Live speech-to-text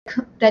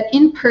that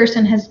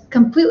in-person has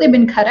completely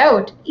been cut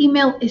out,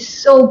 email is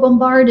so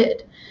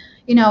bombarded.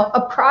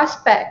 A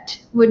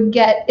prospect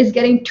is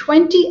getting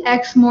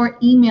 20x more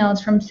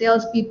emails from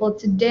salespeople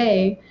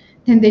today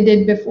than they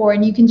did before,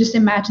 and you can just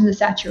imagine the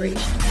saturation.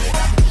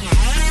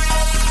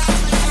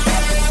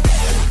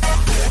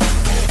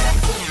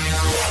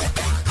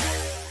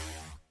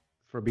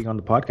 For being on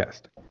the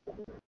podcast.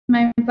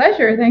 My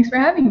pleasure. Thanks for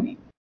having me.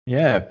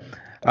 Yeah.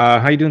 How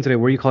are you doing today?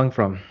 Where are you calling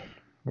from?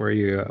 Where are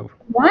you?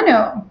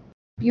 Toronto.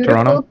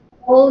 Beautiful, Toronto?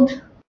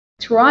 cold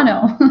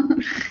Toronto.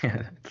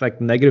 It's like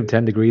negative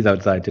 10 degrees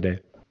outside today.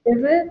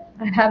 Is it?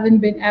 I haven't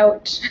been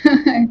out.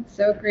 It's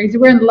so crazy.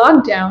 We're in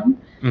lockdown.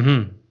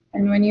 Mm-hmm.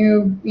 And when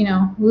you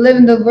live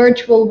in the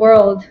virtual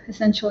world,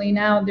 essentially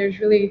now, there's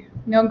really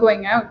no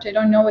going out. I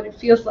don't know what it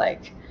feels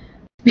like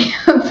to be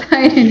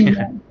outside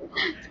anymore.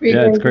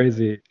 It's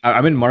crazy.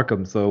 I'm in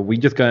Markham, so we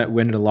just went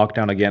into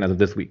lockdown again as of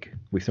this week.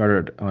 We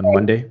started on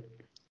Monday.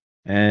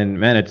 And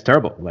man, it's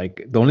terrible.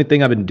 Like the only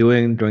thing I've been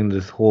doing during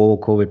this whole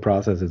COVID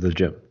process is the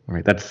gym.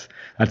 Right? That's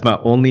my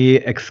only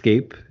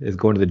escape is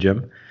going to the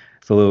gym.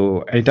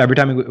 So every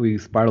time we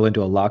spiral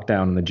into a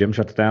lockdown and the gym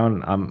shuts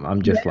down,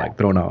 I'm just like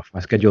thrown off.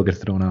 My schedule gets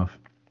thrown off.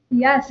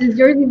 Yes. Is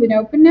yours even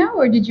open now,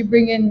 or did you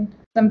bring in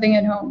something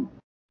at home?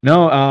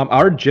 No,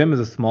 our gym is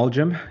a small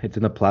gym. It's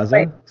in the plaza.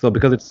 Right. So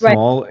because it's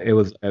small, it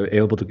was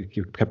able to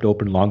keep kept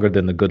open longer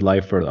than the Good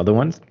Life for the other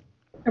ones.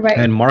 Right.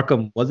 And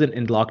Markham wasn't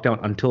in lockdown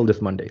until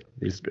this Monday.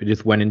 It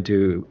just went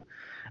into,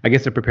 I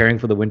guess they're preparing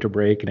for the winter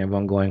break and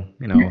everyone going,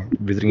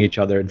 visiting each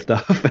other and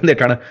stuff, and they're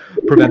trying to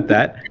prevent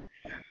that.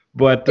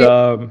 But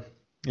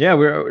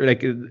we're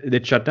like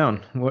it shut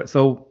down.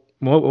 So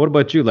what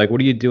about you? Like, what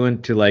are you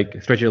doing to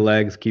like stretch your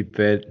legs, keep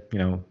fit,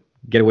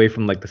 get away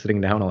from like the sitting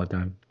down all the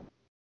time?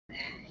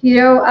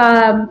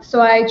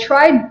 So I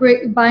tried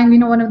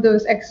buying, one of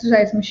those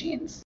exercise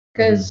machines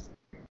because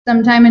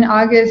sometime in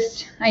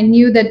August, I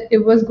knew that it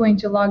was going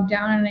to lock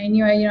down, and I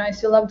knew I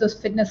still love those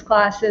fitness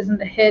classes and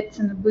the HIITs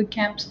and the boot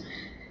camps.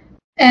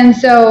 And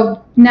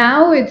so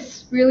now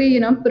it's really,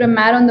 put a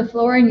mat on the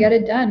floor and get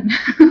it done.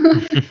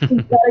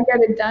 You gotta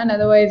get it done,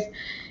 otherwise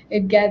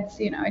it gets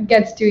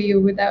to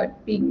you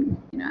without being,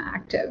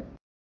 active.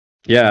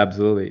 Yeah,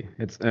 absolutely.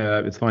 It's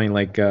funny.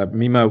 Like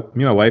me and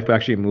my wife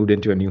actually moved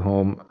into a new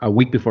home a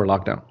week before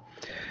lockdown.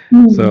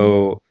 Mm-hmm.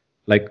 So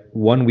like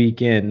 1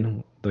 week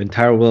in, the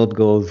entire world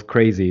goes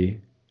crazy,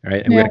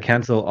 right? And we had to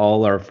cancel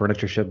all our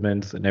furniture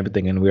shipments and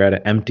everything, and we were at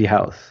an empty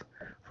house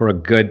for a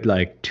good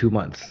like 2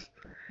 months.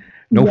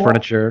 No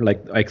furniture,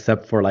 like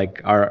except for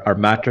like our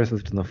mattress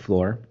was on the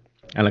floor,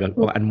 and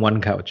and one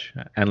couch,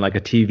 and like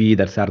a TV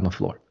that sat on the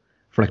floor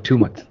for like 2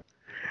 months.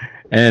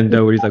 And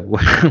we're just like,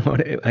 what,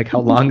 like,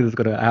 how long is this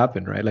going to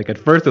happen, right? Like, at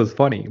first it was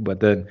funny, but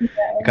then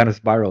it kind of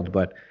spiraled.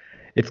 But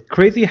it's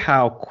crazy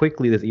how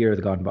quickly this year has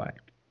gone by.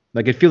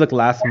 Like, it feels like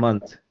last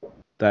month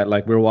that,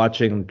 like, we're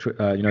watching,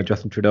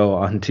 Justin Trudeau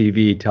on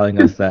TV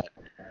telling us that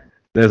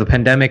there's a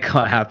pandemic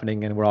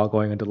happening and we're all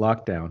going into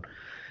lockdown.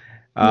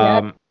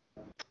 And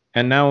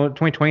now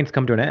 2020 has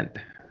come to an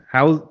end.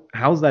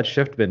 How's that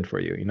shift been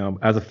for you?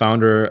 As a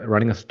founder,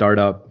 running a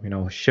startup,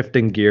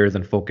 shifting gears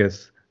and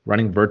focus,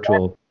 running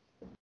virtual.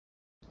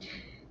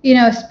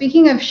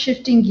 Speaking of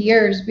shifting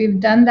gears, we've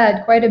done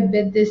that quite a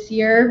bit this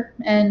year,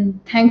 and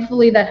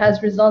thankfully that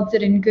has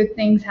resulted in good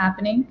things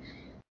happening.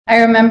 I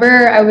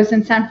remember I was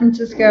in San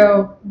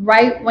Francisco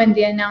right when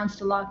they announced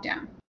the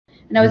lockdown,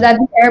 and I was at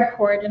the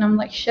airport, and I'm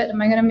like, shit,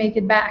 am I going to make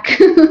it back?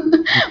 Or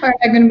am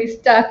I going to be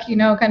stuck,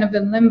 kind of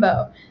in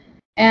limbo?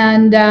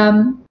 And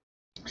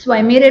so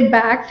I made it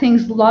back.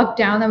 Things locked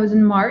down. That was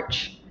in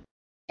March.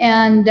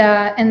 And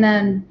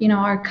then,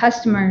 our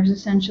customers,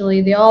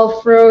 essentially, they all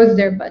froze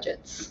their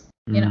budgets.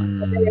 There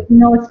was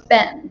no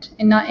spend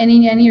in not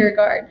any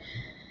regard.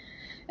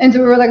 And so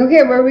we were like,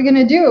 okay, what are we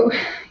gonna do?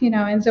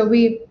 And so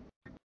we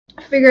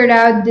figured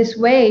out this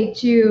way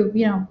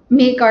to,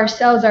 make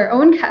ourselves our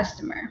own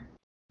customer.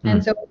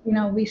 And so,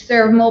 we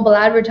serve mobile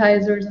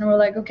advertisers, and we're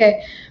like,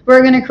 okay,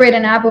 we're gonna create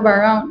an app of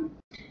our own.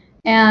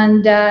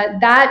 And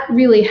that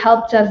really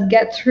helped us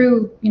get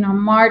through,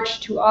 March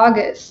to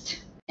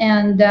August.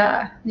 And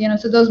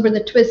so those were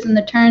the twists and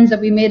the turns that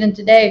we made in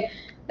today.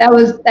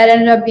 That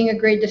ended up being a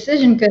great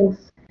decision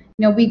because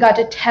we got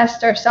to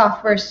test our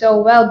software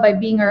so well by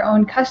being our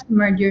own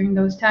customer during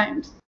those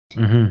times.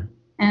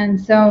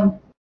 And so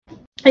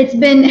it's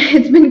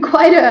been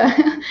quite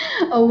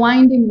a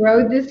winding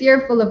road this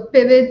year, full of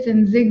pivots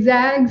and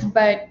zigzags,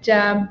 but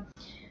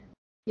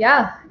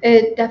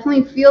it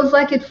definitely feels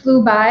like it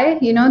flew by.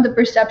 The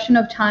perception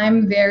of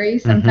time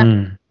varies.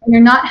 Sometimes when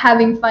you're not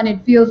having fun,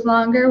 it feels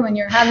longer. When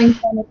you're having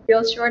fun, it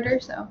feels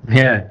shorter. So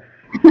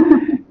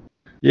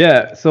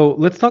yeah. So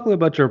let's talk a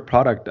little about your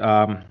product,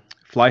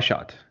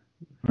 Flyshot,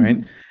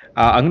 right?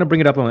 I'm gonna bring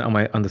it up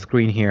on the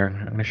screen here.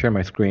 I'm gonna share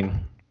my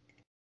screen.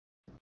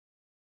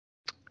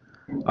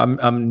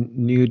 I'm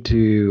new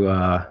to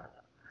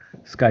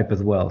Skype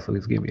as well, so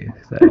just give me a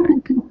sec.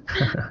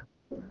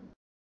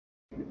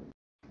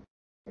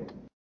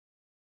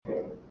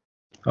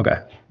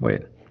 Okay,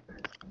 wait.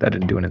 That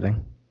didn't do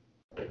anything.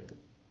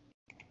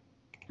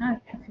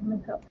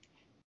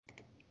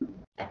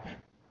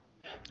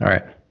 All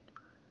right.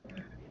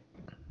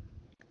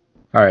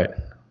 All right.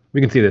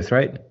 We can see this,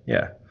 right?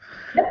 Yeah.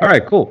 All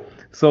right, cool.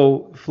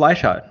 So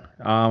Flyshot,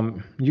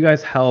 you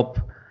guys help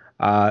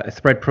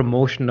spread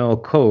promotional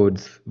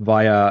codes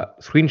via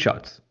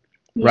screenshots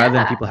rather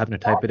than Yeah. people having to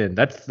type it in.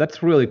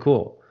 That's really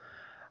cool.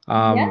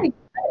 Yeah. Um,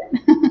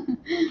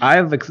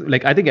 I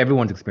think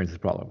everyone's experienced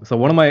this problem. So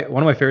one of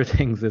my favorite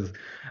things is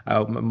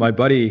my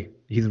buddy.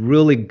 He's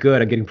really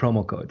good at getting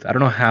promo codes. I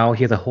don't know how.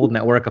 He has a whole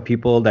network of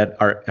people that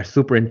are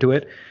super into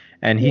it,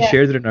 and he Yeah.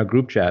 shares it in our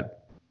group chat.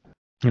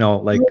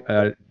 Like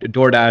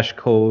DoorDash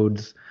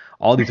codes,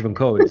 all these different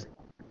codes.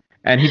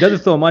 And he does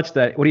it so much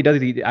that what he does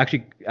is he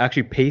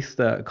actually pastes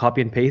the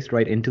copy and paste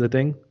right into the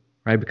thing,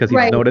 right? Because he's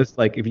Right. noticed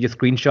like if you just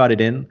screenshot it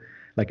in,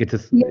 like Yeah.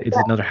 it's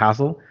another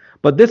hassle.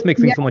 But this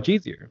makes Yeah. things so much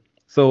easier.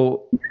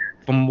 So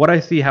from what I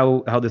see,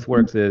 how this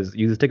works is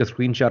you just take a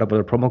screenshot of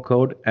a promo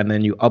code and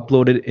then you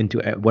upload it into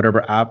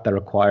whatever app that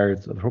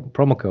requires the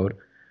promo code,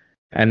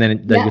 and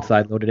then that Yeah. gets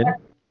side loaded in.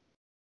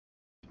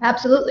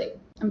 Absolutely.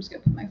 I'm just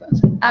gonna put my phone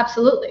aside.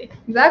 Absolutely.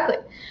 Exactly.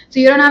 So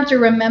you don't have to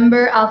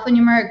remember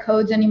alphanumeric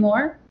codes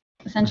anymore,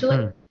 essentially.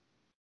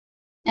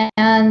 Mhm.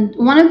 And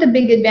one of the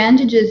big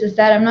advantages is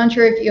that I'm not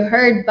sure if you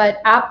heard, but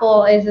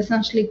Apple is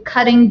essentially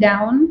cutting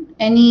down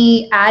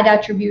any ad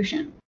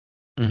attribution.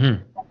 Mhm.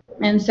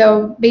 And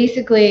so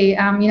basically,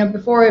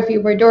 before if you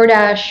were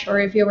DoorDash or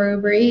if you were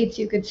Uber Eats,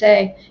 you could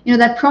say,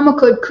 that promo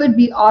code could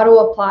be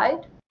auto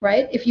applied,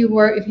 right? If you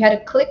had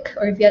a click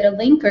or if you had a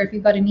link or if you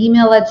got an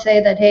email, let's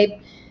say that,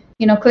 hey,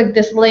 click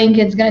this link,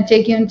 it's going to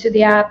take you into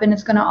the app and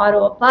it's going to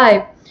auto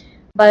apply.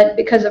 But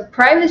because of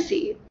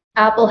privacy,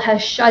 Apple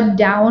has shut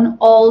down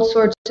all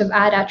sorts of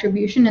ad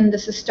attribution, and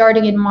this is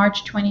starting in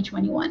March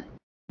 2021.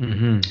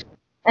 Mhm.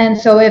 And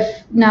so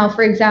if now,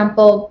 for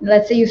example,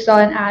 let's say you saw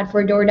an ad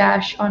for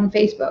DoorDash on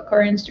Facebook or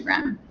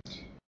Instagram.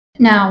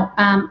 Now,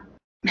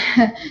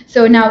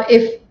 so now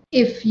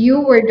if you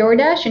were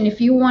DoorDash and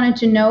if you wanted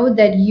to know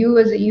that you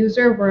as a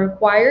user were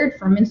acquired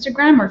from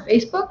Instagram or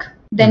Facebook,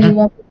 then you Mhm.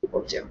 won't be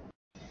able to.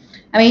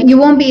 I mean, you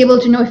won't be able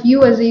to know if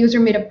you as a user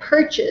made a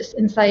purchase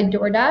inside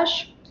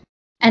DoorDash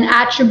and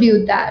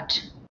attribute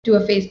that to a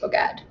Facebook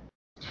ad.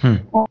 Hmm.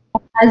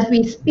 As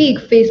we speak,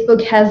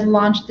 Facebook has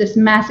launched this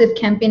massive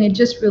campaign. It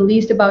just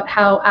released about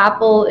how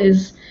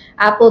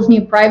Apple's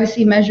new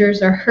privacy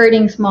measures are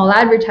hurting small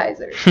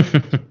advertisers.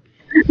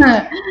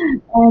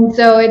 And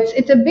so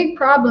it's a big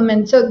problem.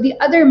 And so the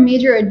other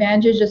major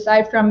advantage,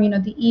 aside from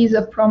the ease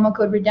of promo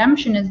code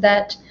redemption, is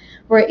that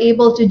we're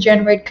able to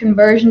generate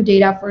conversion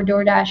data for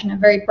DoorDash in a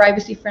very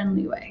privacy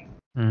friendly way.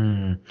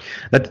 Mm.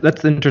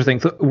 That's interesting.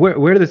 So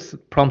where do this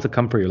prompts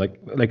come for you?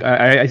 Like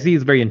I see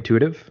it's very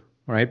intuitive,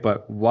 right?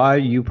 But why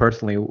you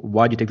personally,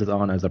 why do you take this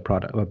on as a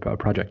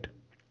project?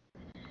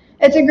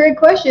 It's a great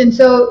question.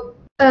 So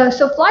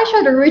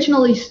Flyshot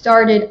originally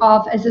started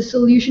off as a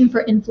solution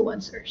for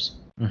influencers,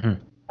 Mm-hmm.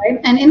 right?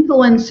 And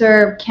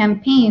influencer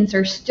campaigns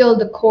are still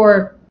the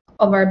core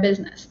of our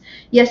business.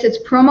 Yes, it's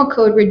promo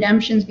code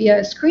redemptions via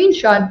a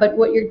screenshot, but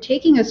what you're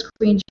taking a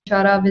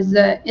screenshot of is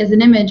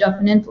an image of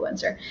an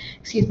influencer.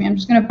 Excuse me, I'm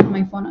just gonna put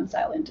my phone on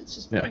silent. It's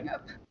just blowing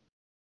up.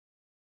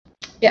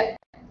 Yeah.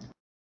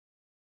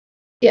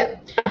 Yeah.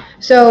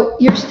 So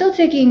you're still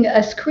taking a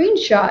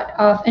screenshot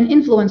of an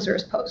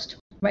influencer's post,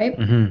 right?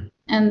 Mm-hmm.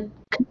 And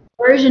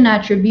conversion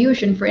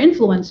attribution for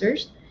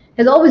influencers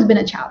has always been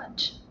a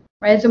challenge,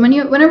 right? So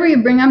whenever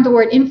you bring up the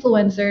word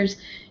influencers,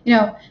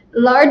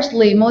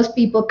 largely most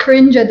people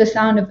cringe at the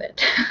sound of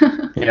it.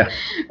 Yeah.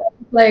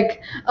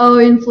 Like, oh,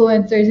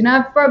 influencers,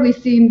 I've probably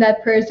seen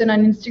that person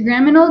on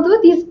Instagram. And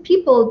although these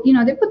people,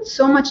 they put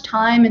so much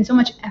time and so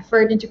much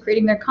effort into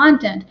creating their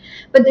content,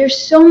 but there's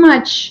so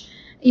much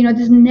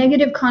this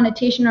negative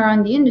connotation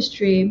around the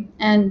industry.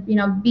 And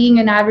being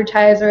an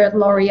advertiser at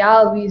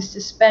L'Oreal, we used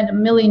to spend $1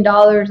 million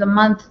a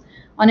month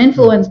on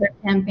influencer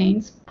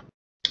campaigns.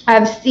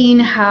 I've seen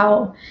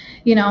how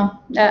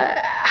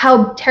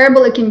how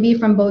terrible it can be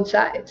from both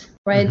sides,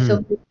 right? Mm-hmm.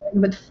 So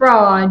with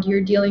fraud,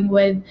 you're dealing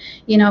with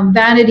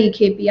vanity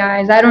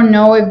KPIs. I don't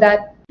know if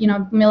that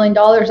 $1 million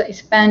I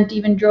spent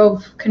even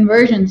drove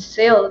conversions,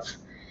 sales,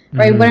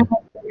 right? What am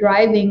I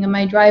driving? Am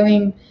I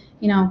driving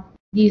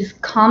these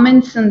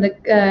comments and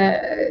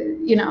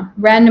the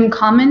random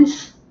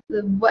comments?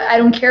 I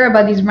don't care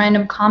about these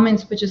random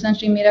comments, which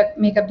essentially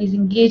make up these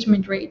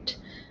engagement rate,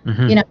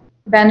 Mm-hmm.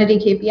 vanity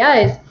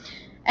KPIs.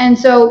 And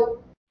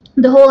so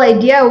the whole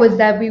idea was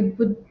that we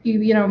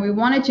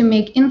wanted to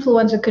make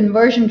influencer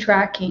conversion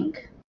tracking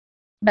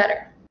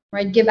better,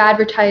 right? Give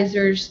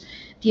advertisers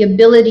the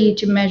ability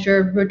to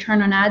measure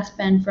return on ad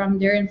spend from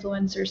their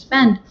influencer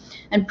spend.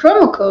 And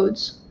promo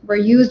codes were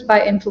used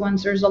by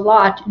influencers a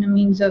lot in a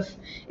means of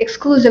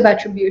exclusive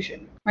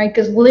attribution, right?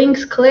 Because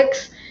links,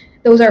 clicks,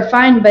 those are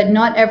fine, but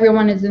not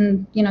everyone is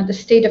in the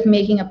state of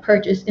making a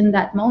purchase in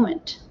that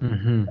moment.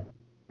 Mm-hmm.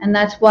 And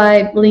that's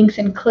why links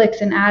and clicks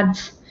and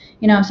ads,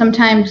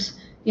 sometimes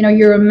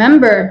you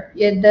remember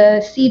the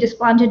seed is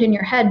planted in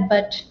your head,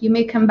 but you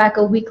may come back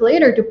a week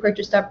later to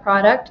purchase that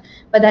product,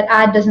 but that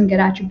ad doesn't get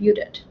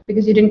attributed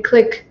because you didn't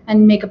click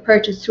and make a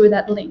purchase through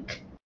that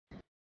link,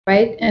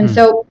 right? And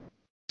so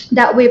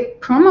that way,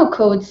 promo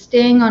codes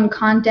staying on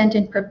content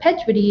in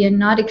perpetuity and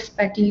not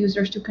expecting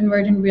users to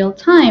convert in real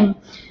time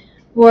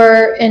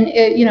were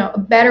a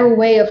better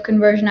way of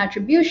conversion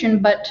attribution,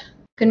 but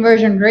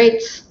conversion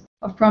rates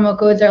of promo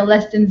codes are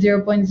less than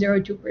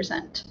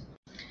 0.02%.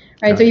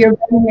 Right, Gotcha. so your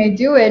brand may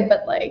do it,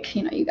 but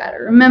you got to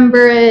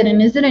remember it.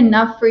 And is it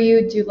enough for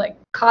you to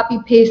copy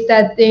paste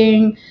that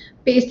thing,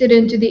 paste it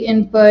into the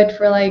input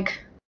for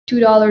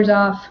 $2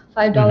 off,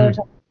 $5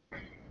 off?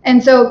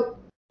 And so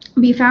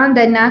we found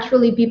that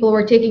naturally people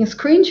were taking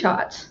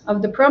screenshots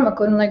of the promo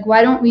code and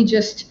why don't we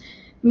just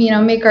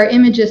make our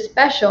images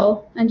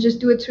special and just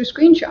do it through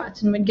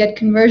screenshots, and we'd get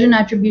conversion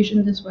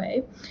attribution this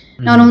way,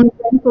 not only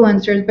for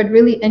influencers but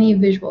really any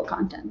visual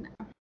content now.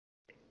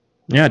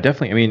 Yeah,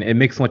 definitely. I mean, it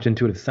makes much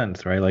intuitive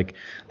sense, right? Like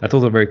that's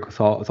also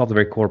solves a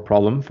very core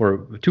problem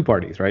for two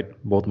parties, right?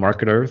 Both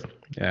marketers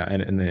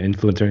and the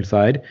influencer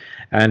side,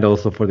 and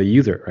also for the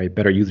user, right?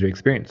 Better user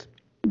experience.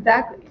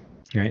 Exactly.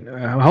 Right.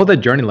 How's that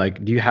journey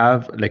like? Do you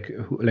have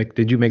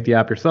did you make the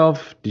app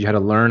yourself? Did you have to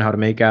learn how to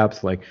make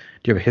apps? Like,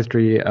 do you have a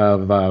history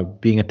of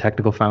being a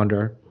technical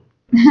founder?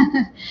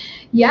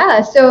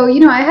 Yeah, so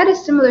I had a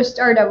similar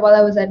startup while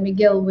I was at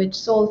McGill, which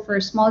sold for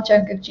a small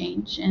chunk of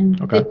change, and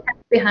the tech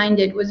behind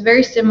it was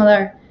very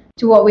similar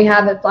to what we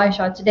have at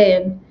Flyshot today.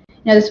 And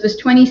this was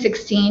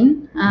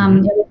 2016. It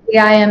was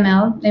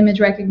AI/ML, image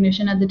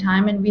recognition at the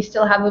time, and we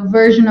still have a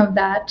version of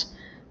that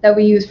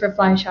we use for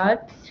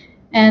Flyshot.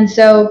 And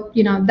so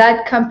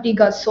that company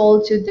got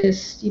sold to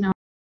this in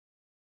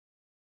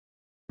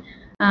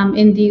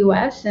the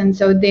US, and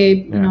so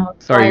they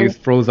Sorry, you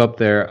froze up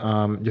there.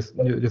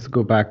 Just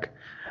go back.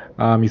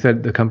 You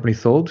said the company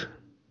sold?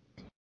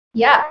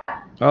 Yeah.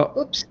 Oh,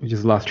 oops, we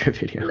just lost your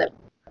video.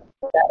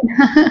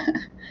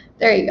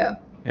 There you go.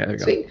 Yeah, there you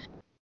Sweet. Go.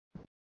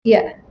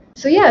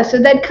 Yeah. So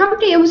that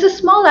company, it was a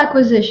small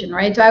acquisition,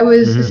 right? So I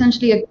was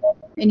essentially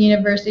in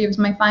university. It was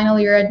my final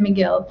year at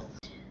McGill,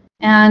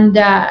 and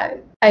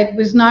I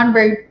was not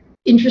very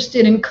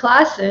interested in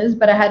classes,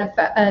 but I had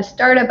a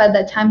startup at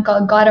that time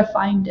called Gotta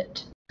Find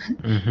It.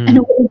 And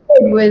what it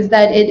did was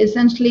that it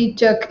essentially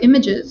took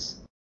images,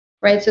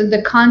 right? So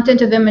the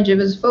content of images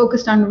was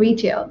focused on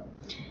retail.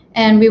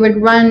 And we would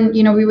run,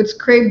 we would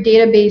scrape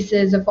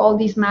databases of all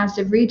these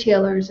massive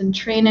retailers and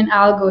train an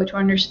algo to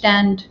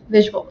understand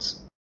visuals,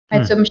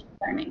 right? So machine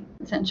learning,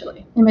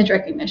 essentially, image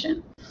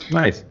recognition.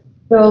 Nice.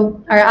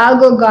 So our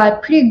algo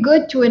got pretty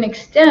good to an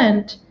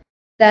extent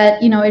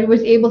that, it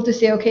was able to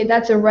say, okay,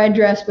 that's a red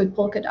dress with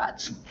polka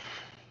dots.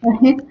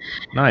 Right?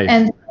 Nice.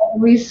 And so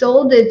we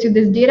sold it to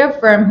this data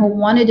firm who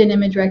wanted an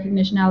image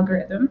recognition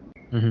algorithm.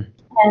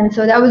 And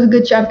so that was a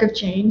good chunk of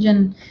change.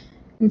 And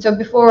so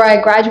before I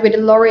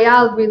graduated,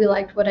 L'Oreal really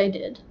liked what I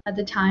did at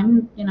the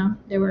time.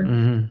 They were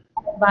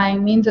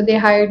buying me, and so they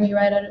hired me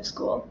right out of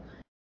school.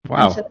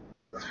 Wow. So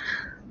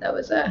that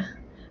was a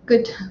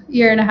good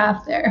year and a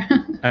half there.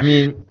 I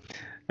mean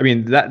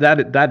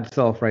that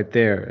itself right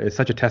there is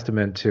such a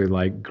testament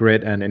to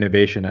grit and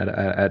innovation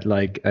at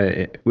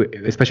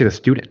especially the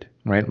student,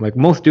 right? Like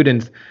most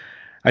students,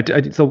 I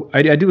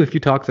do a few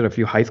talks at a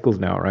few high schools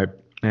now, right?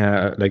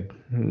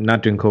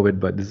 Not during COVID,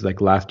 but this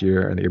is last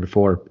year and the year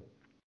before.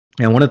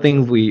 And one of the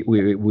things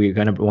we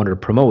kind of wanted to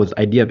promote was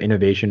the idea of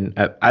innovation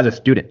as a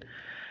student,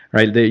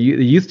 right?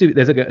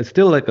 There's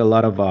still a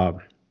lot of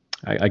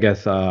I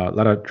guess a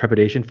lot of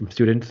trepidation from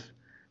students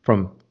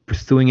from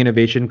pursuing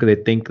innovation because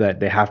they think that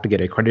they have to get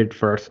accredited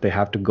first. They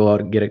have to go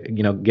out and get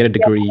a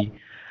degree,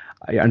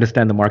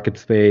 understand the market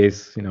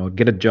space,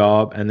 get a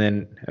job, and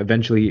then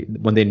eventually,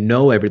 when they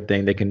know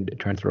everything, they can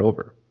transfer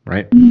over,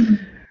 right?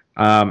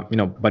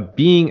 But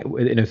being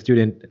a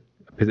student,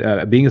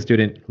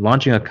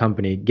 launching a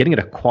company, getting it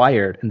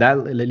acquired, and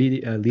that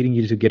leading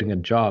you to getting a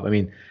job. I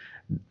mean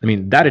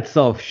that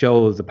itself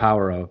shows the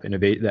power of the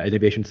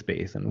innovation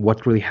space and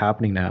what's really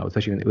happening now,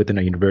 especially within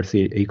our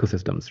university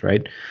ecosystems,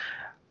 right?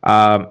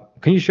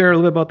 Can you share a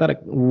little bit about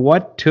that?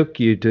 What took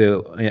you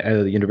to,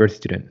 as a university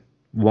student,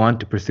 want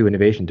to pursue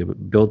innovation to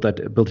build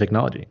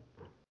technology?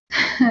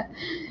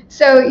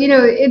 So,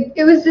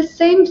 it was the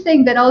same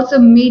thing that also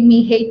made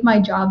me hate my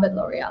job at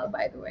L'Oreal,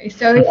 by the way.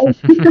 So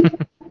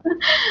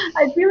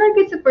I feel like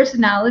it's a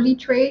personality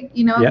trait,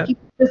 people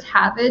just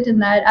have it,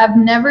 and that I've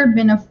never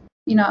been a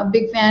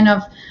big fan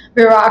of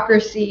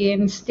bureaucracy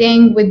and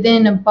staying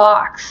within a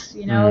box,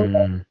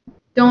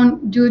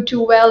 don't do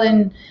too well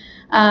in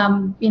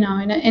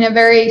in a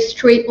very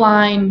straight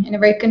line, in a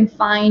very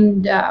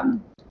confined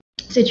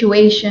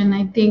situation.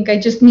 I think I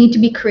just need to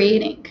be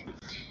creating,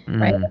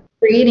 right?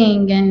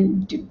 Creating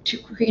and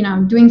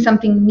doing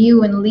something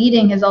new and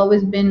leading has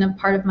always been a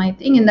part of my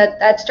thing. And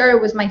that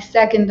startup was my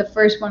second. The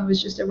first one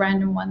was just a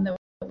random one that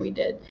we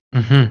did.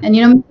 And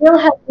we still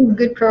have these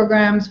good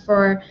programs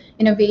for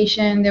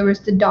innovation. There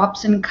was the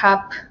Dobson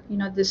Cup,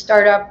 the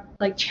startup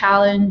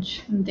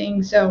challenge and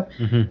things. So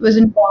was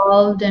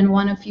involved and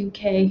won a few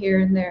K here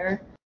and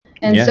there.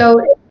 And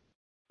so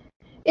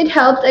it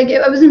helped.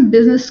 I was in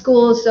business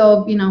school,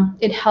 so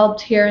it helped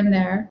here and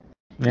there,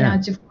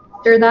 to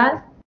foster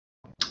that.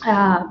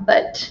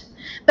 But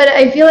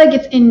I feel like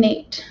it's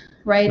innate,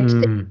 right?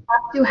 Mm.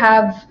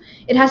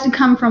 It has to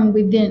come from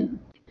within,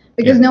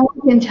 because Yeah. no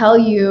one can tell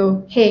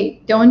you,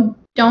 hey, don't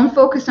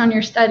focus on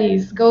your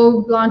studies,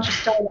 go launch a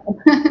startup.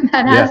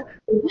 That Yeah. has to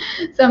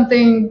be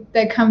something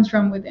that comes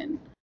from within.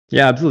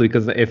 Yeah, absolutely.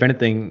 Because if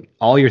anything,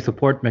 all your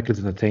support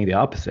mechanisms are saying the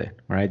opposite,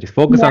 right? Just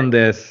focus Yeah, on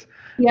this,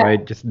 yeah,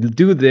 right? Just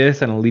do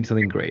this, and it'll lead to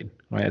something great,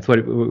 right? That's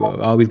what we've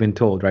always been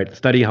told, right?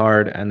 Study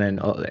hard, and then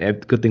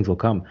good things will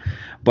come. yeah.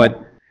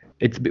 But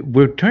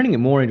we're turning it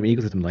more into an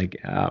ecosystem. Like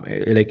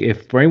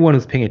if for anyone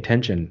who's paying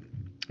attention,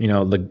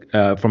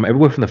 from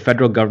everywhere from the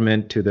federal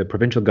government to the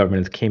provincial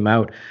governments came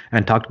out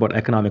and talked about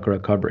economic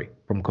recovery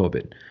from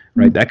COVID,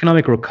 right? The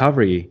economic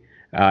recovery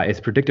is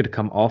predicted to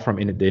come all from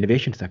the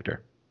innovation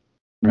sector,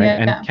 right?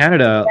 Yeah, And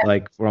Canada,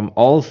 like from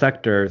all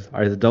sectors,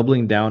 is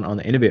doubling down on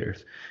the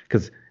innovators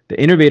because the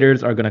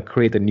innovators are going to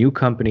create the new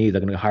companies,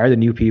 they're going to hire the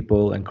new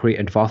people and create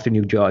and foster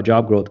new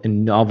job growth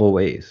in novel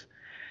ways.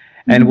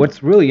 And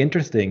what's really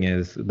interesting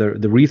is the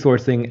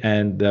resourcing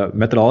and the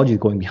methodology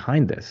going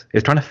behind this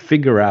is trying to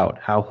figure out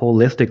how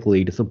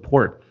holistically to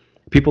support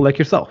people like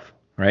yourself,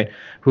 right?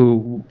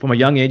 Who from a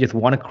young age just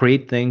want to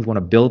create things, want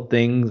to build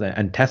things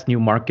and test new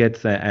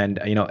markets and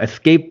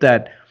escape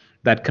that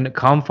kind of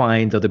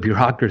confines of the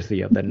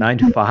bureaucracy of that 9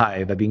 to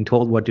 5, of being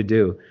told what to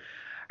do.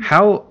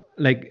 How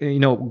like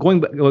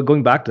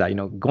going back to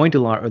that, going to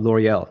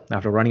L'Oreal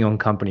after running your own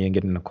company and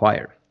getting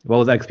acquired. What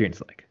was that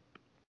experience like?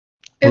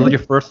 it Was that was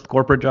your first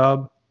corporate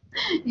job?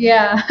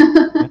 yeah.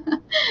 Yeah.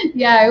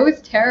 Yeah, it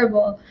was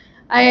terrible.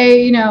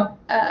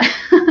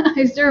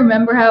 I still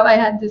remember how I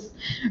had this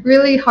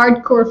really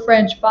hardcore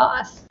French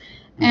boss.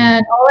 Hmm.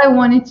 And all I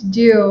wanted to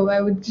do, I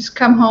would just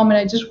come home and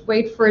I just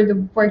wait for the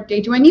work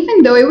day to end.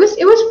 Even though it was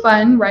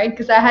fun, right?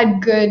 Because I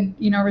had good,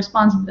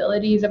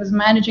 responsibilities. I was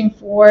managing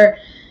for,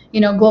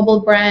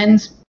 global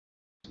brands,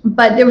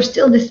 but there was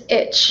still this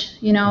itch,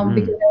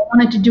 because Hmm. I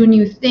wanted to do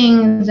new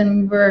things, and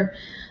we were,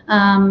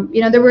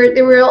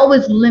 there were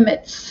always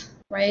limits,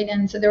 right?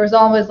 And so there was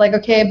always like,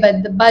 okay,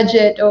 but the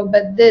budget, oh,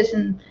 but this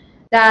and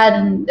that,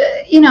 and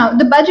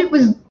the budget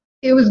was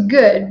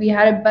good. We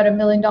had about $1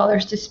 million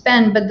to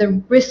spend, but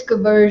the risk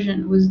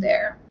aversion was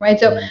there, right?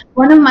 So Hmm.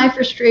 one of my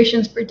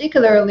frustrations,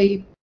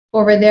 particularly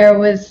over there,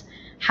 was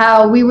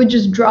how we would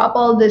just drop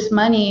all this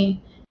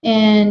money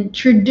in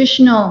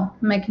traditional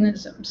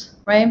mechanisms,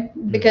 right?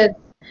 Because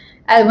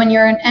when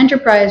you're an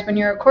enterprise, when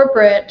you're a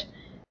corporate,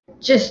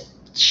 just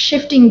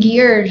shifting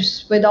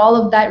gears with all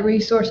of that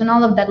resource and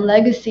all of that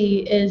legacy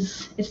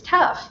is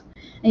tough.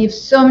 And you have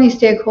so many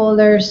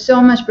stakeholders,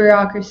 so much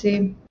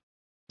bureaucracy,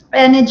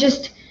 and it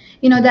just,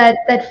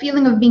 that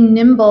feeling of being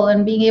nimble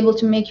and being able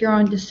to make your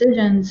own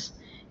decisions.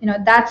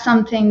 That's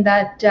something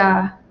that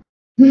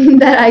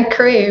that I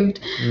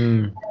craved.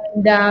 Mm.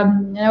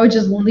 And I would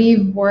just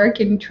leave work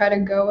and try to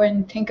go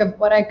and think of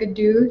what I could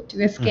do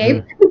to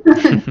escape.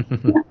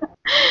 Hmm.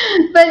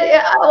 But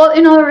well,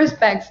 in all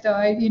respects, though,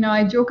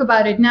 I joke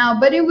about it now,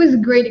 but it was a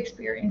great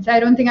experience. I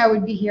don't think I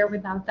would be here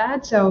without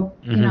that. So,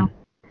 Hmm.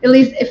 at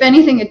least if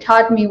anything, it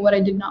taught me what I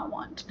did not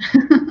want.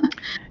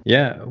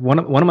 Yeah, one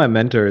of my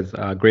mentors,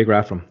 Greg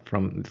Graff from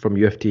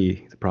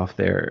UFT, the prof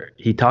there,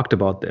 he talked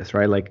about this,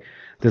 right? Like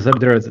there's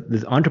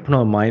this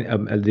entrepreneurial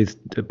mind, this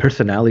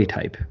personality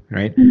type,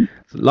 right?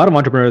 So a lot of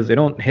entrepreneurs, they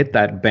don't hit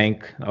that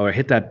bank or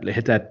hit that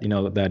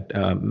that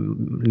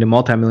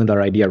multi-million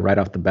dollar idea right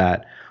off the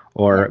bat, Yeah,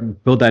 or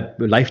build that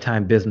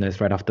lifetime business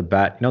right off the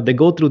bat. They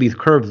go through these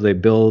curves they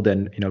build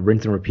and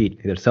rinse and repeat.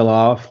 Either sell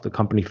off, the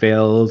company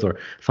fails, or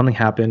something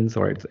happens,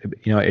 or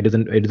it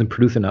doesn't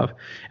produce enough,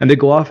 and they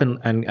go off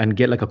and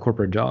get like a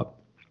corporate job.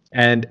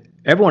 And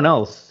everyone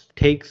else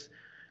takes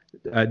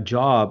a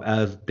job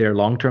as their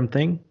long-term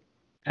thing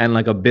and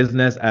like a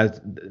business as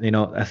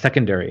a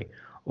secondary,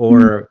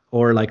 or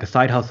like a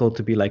side hustle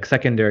to be like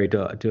secondary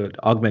to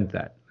augment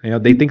that.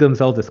 They think of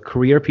themselves as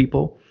career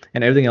people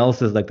and everything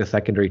else is like the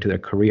secondary to their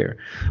career.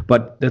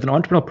 But there's an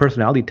entrepreneurial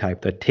personality type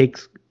that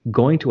takes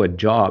going to a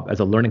job as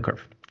a learning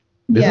curve.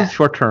 This is yeah,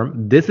 short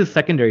term, this is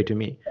secondary to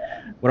me.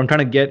 What I'm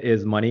trying to get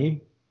is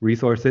money,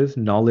 resources,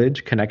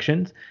 knowledge,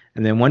 connections,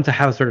 and then once I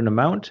have a certain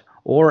amount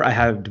or I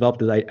have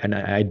developed an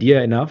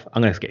idea enough,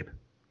 I'm gonna escape,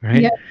 yeah,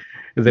 right?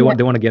 Because they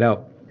yeah, want to get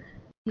out.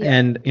 yeah,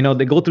 And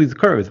they go through these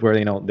curves where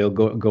they'll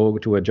go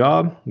to a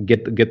job,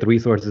 get the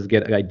resources,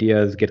 get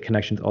ideas, get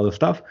connections, all this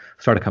stuff,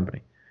 start a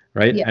company,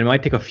 right? yeah, And it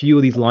might take a few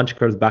of these launch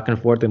curves back and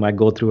forth. They might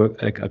go through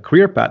a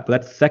career path, but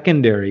that's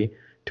secondary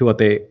to what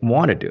they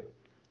want to do,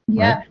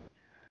 right?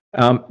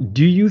 yeah.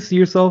 Do you see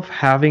yourself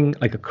having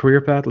like a career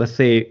path, let's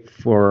say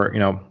for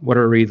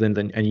whatever reasons,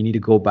 and you need to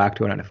go back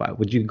to a 9 to 5?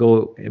 Would you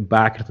go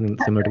back to something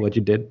similar to what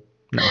you did?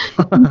 No.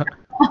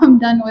 I'm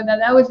done with that.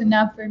 That was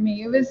enough for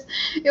me.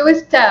 It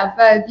was tough.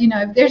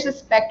 If there's a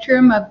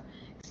spectrum of,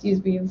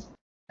 excuse me,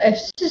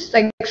 it's just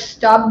like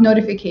stop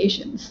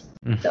notifications.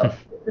 So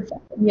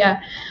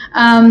yeah,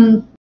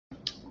 um,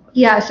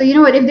 yeah. So you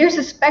know what? If there's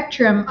a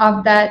spectrum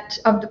of that,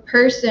 of the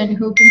person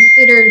who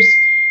considers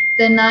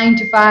the 9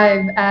 to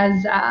 5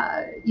 as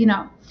uh,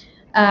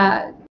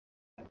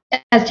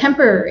 as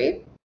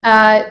temporary,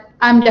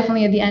 I'm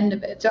definitely at the end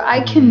of it. So I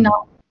Mhm.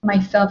 cannot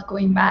myself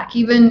going back,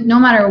 even no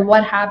matter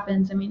what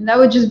happens. I mean, that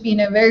would just be in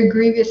a very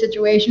grievous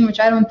situation, which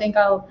I don't think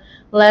I'll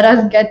let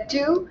us get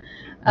to.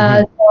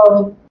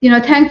 So,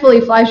 thankfully,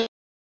 Flyshot,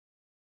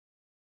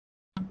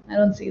 I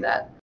don't see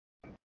that.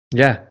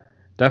 Yeah,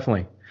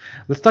 definitely.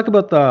 Let's talk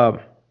about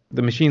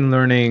the machine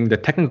learning, the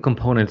technical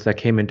components that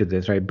came into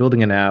this, right?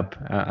 Building an app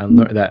and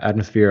that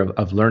atmosphere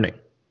of learning,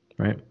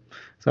 right?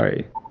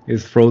 Sorry,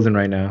 it's frozen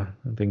right now.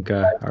 I think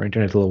our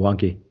internet's a little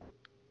wonky.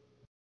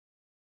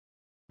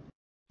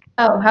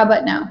 Oh, how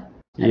about now?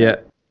 Yeah,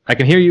 I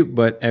can hear you,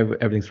 but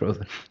everything's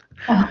frozen.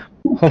 Oh,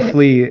 okay.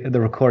 Hopefully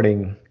the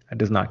recording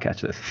does not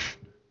catch this.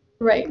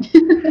 Right.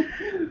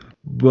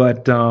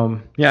 But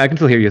yeah, I can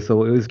still hear you, so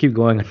we'll just keep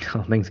going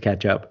until things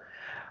catch up.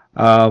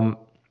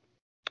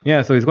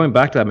 Yeah, so he's going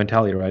back to that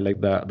mentality, right? Like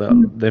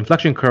the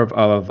inflection curve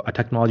of a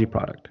technology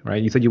product,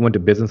 right? You said you went to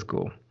business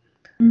school.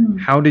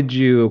 How did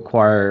you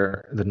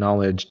acquire the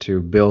knowledge to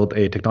build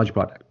a technology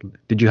product?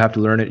 Did you have to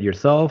learn it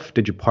yourself?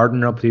 Did you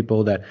partner up with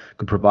people that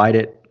could provide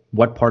it?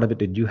 What part of it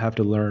did you have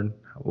to learn?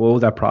 What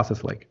was that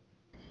process like?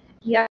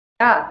 Yeah.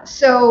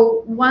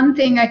 So one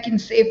thing I can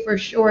say for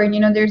sure,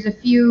 and there's a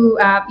few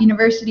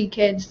university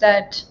kids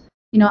that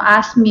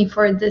ask me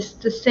for the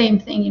same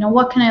thing.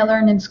 What can I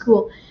learn in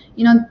school?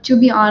 To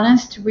be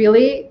honest,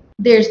 really,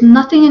 there's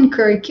nothing in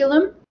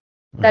curriculum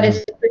that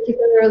is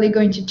particularly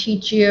going to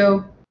teach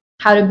you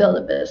how to build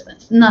a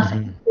business.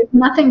 Nothing. There's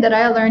nothing that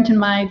I learned in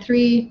my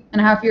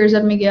 3.5 years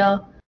at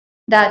McGill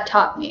that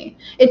taught me.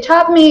 It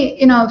taught me,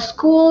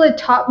 school, it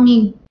taught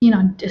me,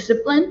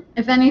 discipline,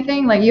 if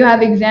anything. Like, you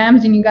have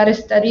exams and you got to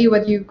study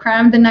what you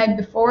crammed the night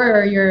before,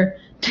 or you're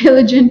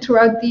diligent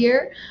throughout the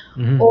year.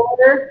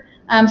 Or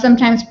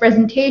sometimes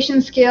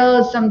presentation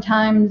skills,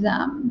 sometimes,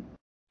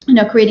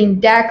 creating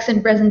decks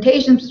and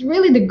presentations was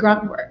really the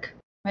grunt work,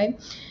 right?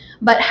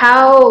 But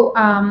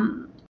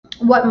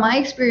what my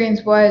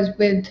experience was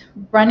with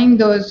running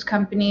those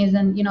companies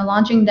and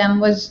launching them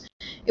was,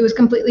 it was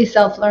completely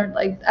self-learned.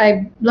 Like,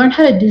 I learned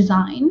how to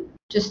design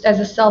just as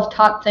a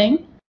self-taught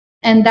thing,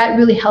 and that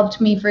really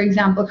helped me, for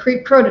example,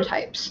 create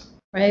prototypes,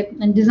 right,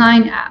 and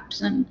design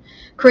apps and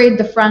create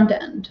the front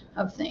end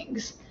of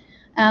things.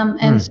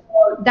 And so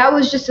that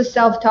was just a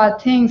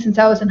self-taught thing. Since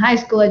I was in high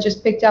school, I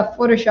just picked up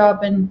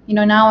Photoshop, and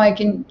now I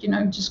can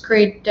just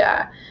create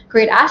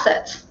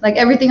assets, like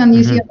everything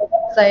you see on the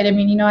website. I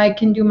mean, I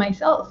can do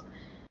myself.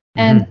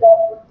 And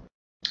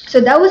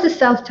so that was a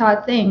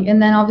self-taught thing.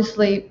 And then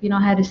obviously,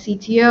 I had a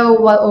CTO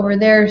over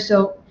there.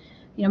 So,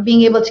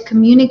 being able to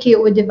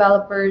communicate with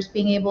developers,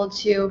 being able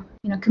to,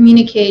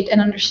 communicate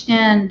and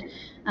understand,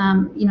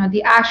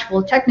 the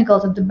actual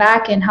technicals of the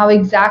back end, how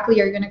exactly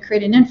you're going to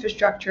create an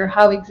infrastructure,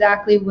 how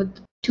exactly would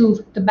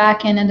the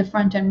back end and the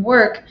front end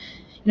work,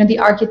 the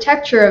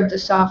architecture of the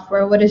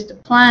software, what is the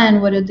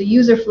plan, what are the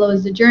user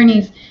flows, the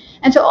journeys.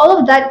 And so all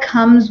of that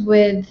comes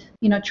with,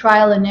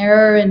 trial and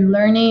error and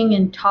learning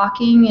and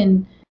talking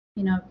and,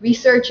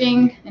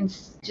 researching and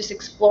just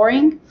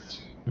exploring.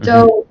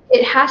 So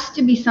it has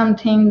to be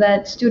something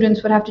that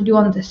students would have to do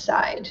on the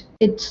side.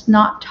 It's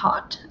not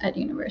taught at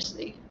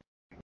university.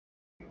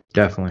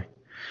 Definitely.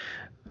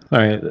 All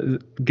right.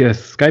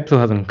 Guess Skype still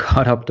hasn't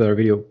caught up to our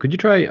video. Could you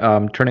try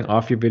turning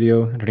off your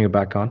video and turning it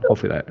back on?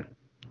 Hopefully that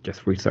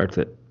just restarts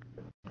it.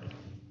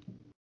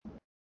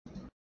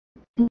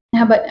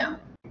 How about now?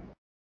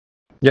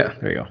 Yeah,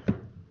 there you go.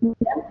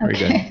 Yeah, Very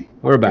okay. good.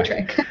 We're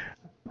back.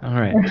 All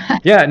right.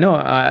 Yeah, no,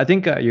 I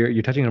think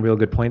you're touching a real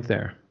good point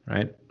there,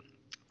 right?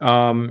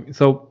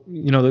 So,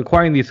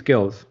 acquiring these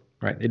skills,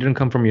 right? It didn't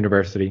come from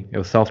university. It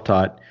was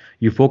self-taught.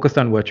 You focused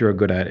on what you were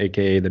good at,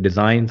 aka the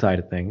design side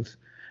of things.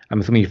 I'm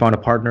assuming you found a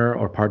partner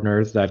or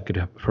partners that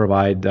could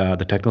provide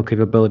the technical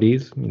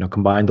capabilities,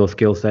 combine those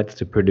skill sets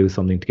to produce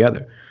something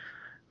together,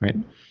 right?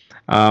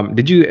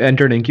 Did you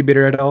enter an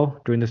incubator at all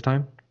during this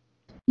time?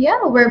 Yeah,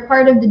 we're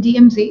part of the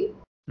DMZ.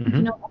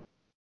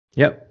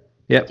 Yep.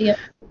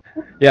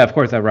 Yeah, of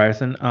course, at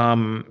Ryerson.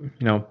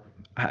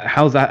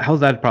 How's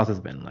that process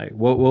been? Like,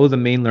 what was the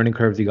main learning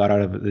curves you got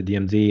out of the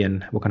DMZ,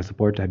 and what kind of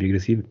support have you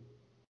received?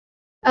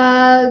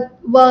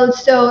 Well,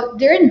 so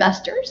they're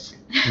investors.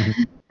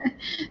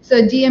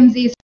 So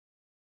DMZ is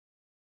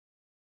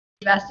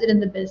invested in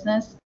the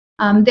business.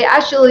 They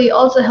actually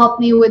also helped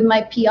me with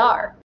my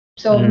PR,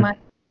 so my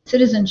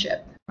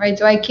citizenship, right?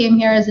 So I came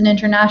here as an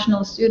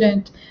international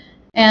student,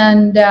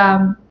 and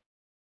I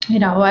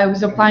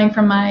was applying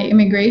for my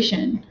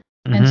immigration,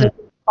 and so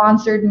they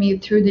sponsored me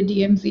through the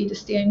DMZ to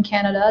stay in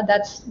Canada.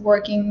 That's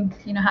working,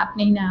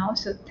 happening now.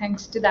 So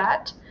thanks to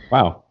that.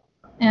 Wow.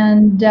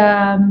 And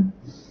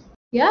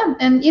yeah,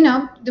 and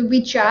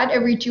we chat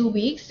every 2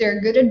 weeks. They're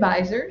good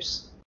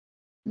advisors.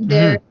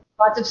 They're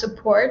lots of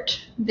support.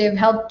 They've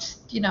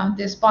helped,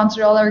 they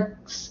sponsored all our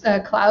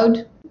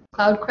cloud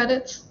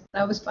credits.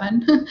 That was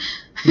fun.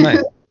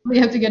 Nice. We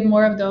have to get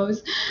more of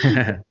those.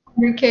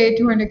 100K,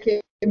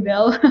 200K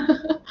bill.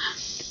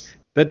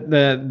 But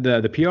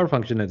the PR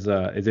function is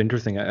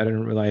interesting. I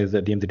didn't realize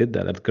that DMZ did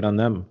that. That's good on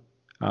them.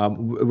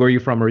 Where are you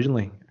from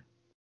originally?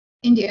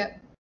 India.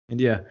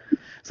 India.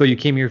 So you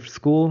came here for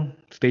school,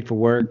 stayed for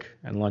work,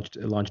 and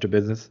launched a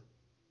business?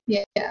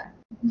 Yeah.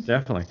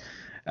 Definitely.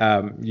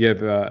 Do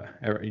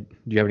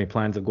you have any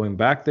plans of going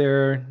back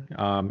there?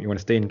 You want to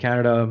stay in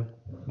Canada?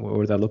 What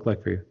does that look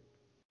like for you?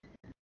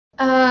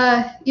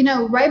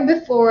 Right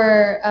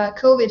before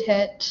COVID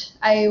hit,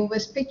 I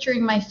was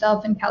picturing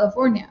myself in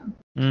California.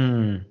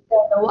 Mm,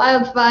 The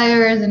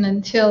wildfires and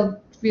until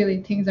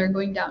really things are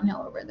going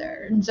downhill over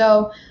there. And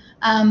so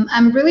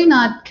I'm really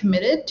not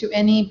committed to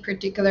any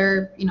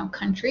particular,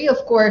 country. Of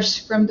course,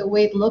 from the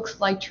way it looks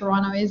like,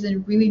 Toronto is a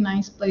really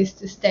nice place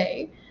to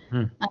stay.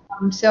 mm,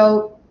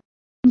 So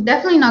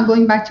definitely not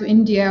going back to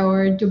India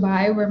or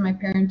Dubai where my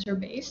parents are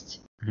based.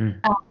 mm.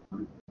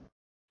 Um,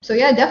 so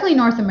yeah, definitely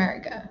North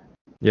America.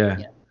 Yeah.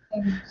 Yeah,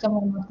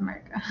 somewhere in North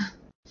America.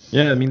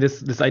 Yeah, I mean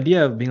this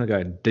idea of being like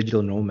a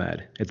digital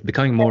nomad, it's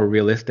becoming more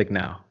realistic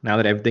now. Now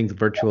that everything's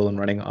virtual and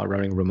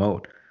running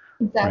remote,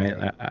 right?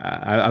 Exactly.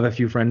 I have a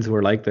few friends who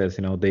are like this.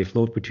 They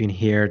float between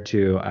here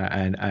to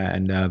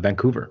and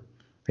Vancouver.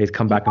 They just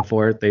come back and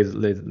forth. They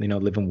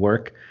live and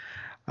work.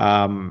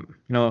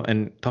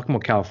 And talking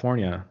about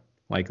California,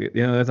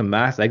 there's a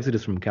mass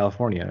exodus from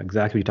California.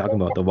 Exactly what you're talking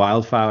about, the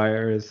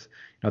wildfires,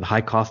 the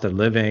high cost of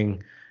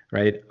living,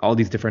 right? All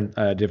these different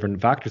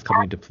factors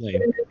coming into play,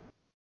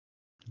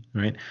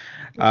 right?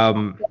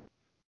 Um,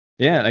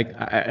 yeah,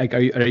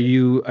 are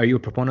you a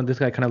proponent of this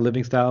kind of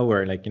living style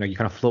where you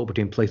kind of float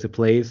between place to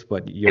place,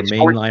 but your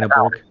main line of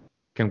work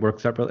can work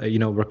separately,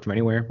 work from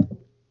anywhere?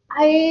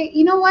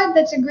 You know what?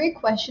 That's a great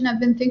question. I've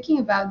been thinking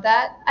about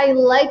that. I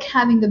like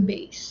having the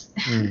base.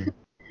 Mm,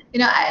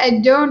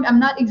 I'm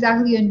not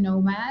exactly a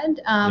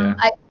nomad. yeah.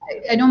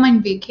 I don't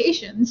mind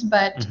vacations,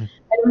 but Hmm.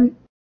 I don't,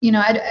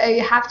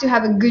 I have to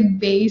have a good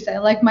base. I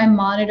like my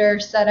monitor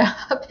set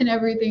up and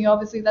everything.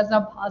 Obviously, that's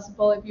not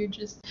possible if you're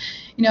just,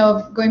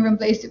 going from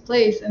place to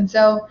place. And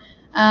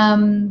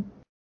um,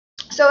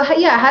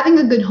 yeah, having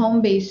a good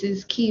home base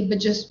is key, but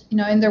just,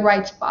 in the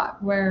right spot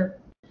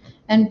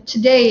and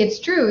today it's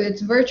true,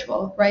 it's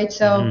virtual, right?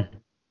 So Hmm.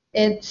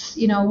 it's,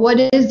 what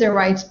is the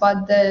right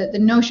spot? The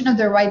notion of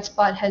the right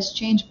spot has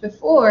changed.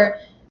 Before,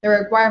 the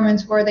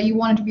requirements were that you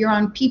wanted to be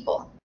around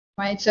people,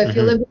 right? So if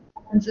you live Hmm. in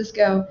San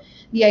Francisco,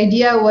 the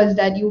idea was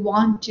that you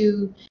want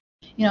to,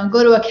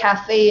 go to a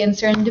cafe and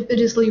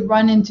serendipitously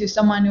run into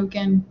someone who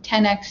can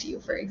 10x you,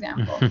 for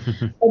example.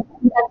 But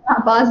that's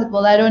not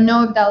possible. I don't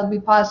know if that will be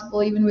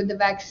possible even with the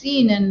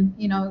vaccine, and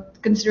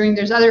considering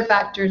there's other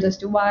factors as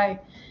to why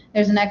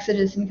there's an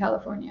exodus in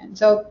California. And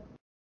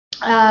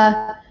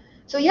uh,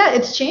 so yeah,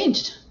 it's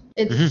changed.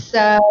 Hmm.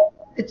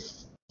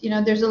 It's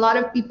there's a lot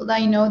of people that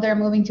I know that are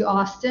moving to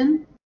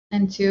Austin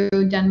and to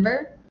Denver,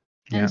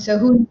 and Yeah. so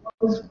who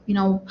knows,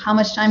 how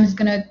much time it's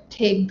gonna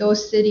take those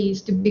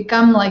cities to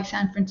become like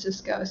San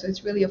Francisco. So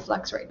it's really a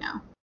flux right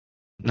now.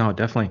 No,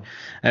 definitely.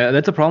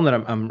 That's a problem that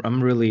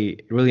I'm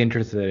really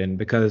interested in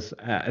because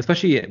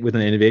especially within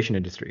the innovation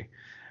industry,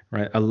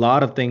 right? A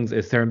lot of things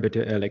is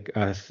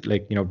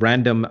serendipity,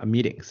 random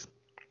meetings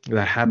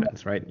that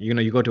happens, right?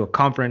 You go to a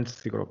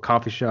conference, you go to a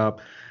coffee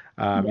shop,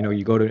 Yeah,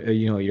 you go to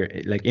you're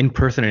like in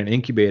person in an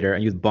incubator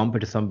and you bump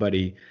into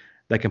somebody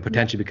that can yeah,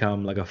 potentially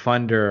become like a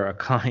funder, a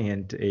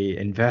client, a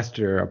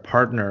investor, a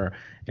partner,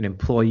 an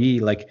employee.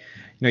 Like,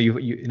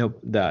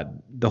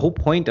 the whole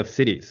point of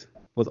cities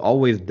was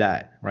always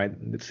that, right?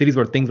 The cities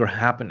where things were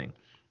happening,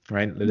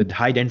 right? The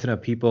high density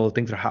of people,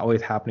 things are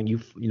always happening. You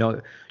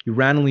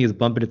randomly just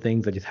bump into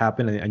things that just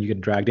happen and you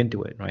get dragged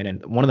into it, right?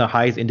 And one of the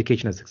highest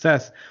indication of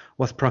success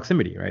was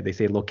proximity, right? They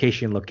say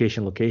location,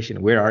 location,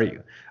 location. Where are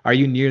you? Are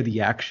you near the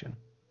action,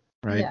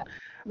 right? yeah,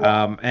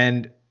 yeah,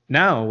 And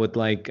now with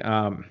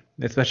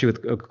especially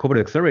with COVID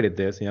accelerated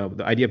this,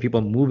 the idea of people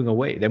moving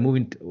away, they're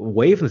moving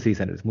away from the city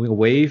centers, moving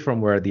away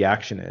from where the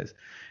action is,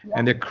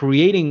 and they're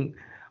creating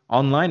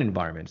online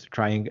environments,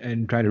 trying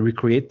to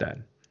recreate that.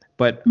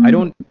 But I Mhm.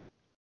 don't,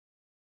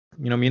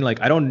 what I mean?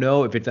 Like, I don't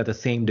know if it's at the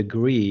same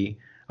degree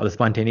of the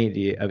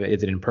spontaneity of it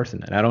is it in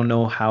person, and I don't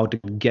know how to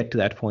get to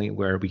that point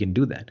where we can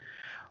do that.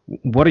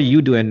 What are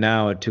you doing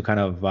now to kind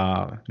of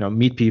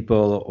meet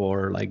people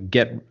or like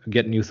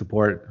get new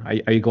support?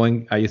 Are you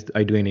going? Are you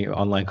doing any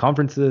online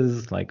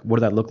conferences? Like, what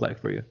does that look like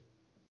for you?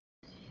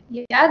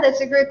 Yeah,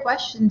 that's a great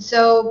question.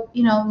 So,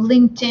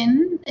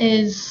 LinkedIn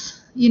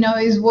is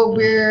what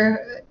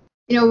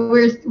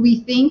we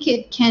think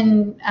it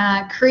can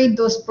create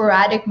those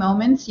sporadic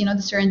moments, the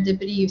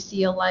serendipity you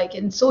see like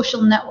in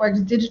social networks,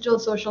 digital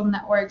social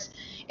networks.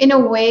 In a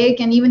way, it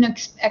can even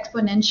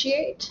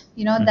exponentiate,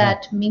 Mm-hmm.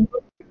 that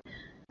mingle.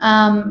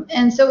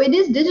 And so it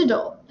is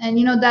digital. And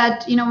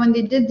that, when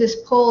they did this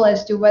poll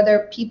as to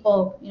whether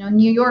people,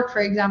 New York,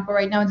 for example,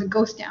 right now is a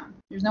ghost town.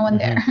 There's no one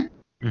there.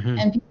 Mm-hmm. Mm-hmm.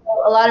 And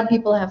a lot of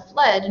people have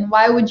fled. And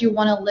why would you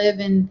want to live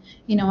in,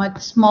 a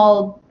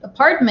small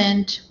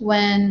apartment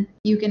when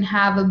you can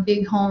have a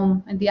big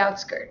home at the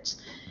outskirts?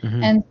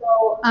 Mm-hmm. And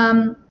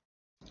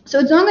so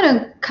it's not going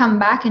to come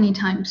back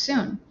anytime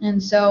soon.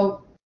 And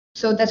so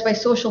that's why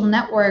social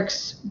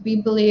networks,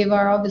 we believe,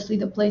 are obviously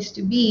the place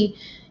to be.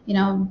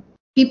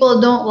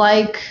 People don't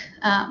like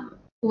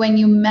when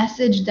you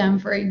message them,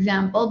 for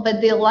example,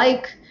 but they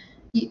like,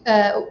 they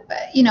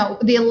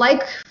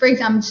like, for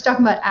example, just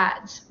talking about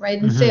ads, right,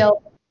 and Mm-hmm.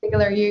 sales.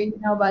 particular, you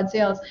know about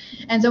sales.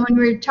 And so when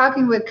we're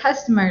talking with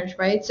customers,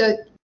 right? So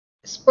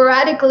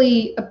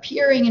sporadically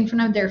appearing in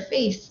front of their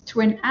face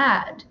through an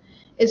ad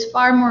is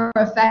far more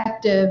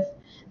effective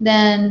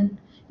than,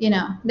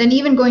 than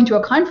even going to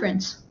a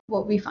conference,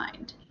 what we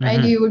find, right?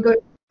 Mm-hmm. You would go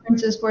to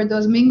conferences for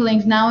those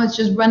minglings. Now it's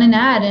just run an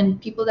ad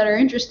and people that are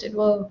interested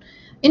will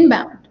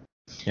inbound,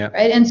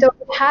 right? And so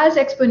it has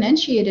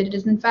exponentiated. It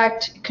is, in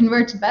fact,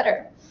 converts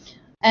better.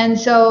 And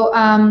so,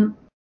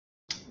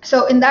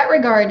 so in that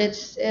regard,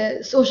 it's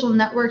social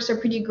networks are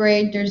pretty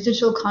great. There's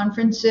digital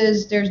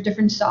conferences. There's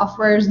different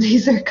softwares.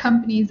 These are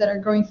companies that are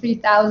growing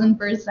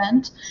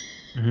 3,000%.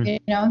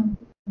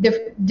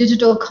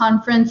 Digital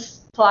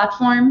conference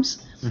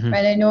platforms,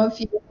 right? I know a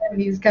few of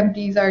these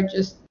companies are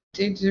just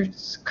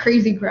there's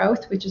crazy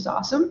growth, which is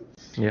awesome.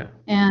 Yeah.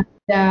 And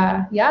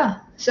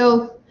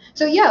so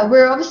yeah,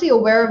 we're obviously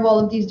aware of all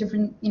of these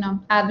different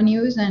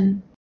avenues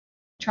and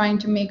trying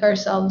to make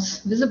ourselves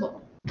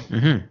visible.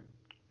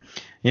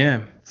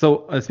 Yeah.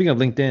 So speaking of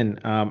LinkedIn,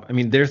 I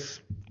mean, there's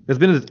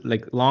been this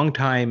long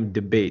time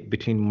debate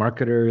between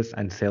marketers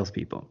and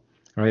salespeople,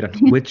 right,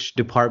 on which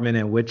department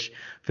and which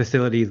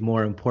facility is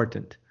more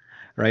important,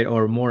 right,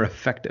 or more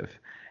effective.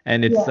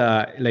 And it's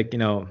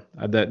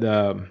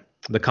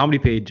the comedy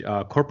page,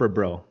 Corporate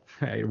Bro,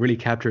 it really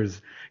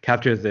captures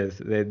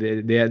this. They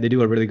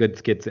do a really good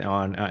skits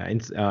on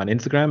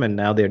Instagram, and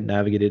now they're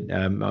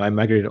I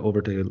migrated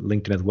over to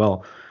LinkedIn as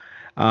well,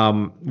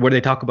 where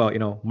they talk about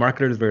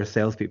marketers versus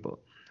salespeople.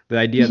 The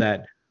idea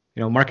that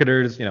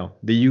marketers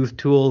they use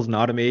tools and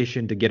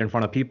automation to get in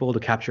front of people to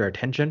capture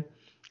attention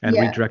and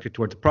redirect it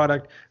towards the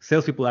product.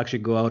 Salespeople actually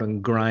go out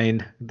and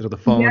grind the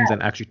phones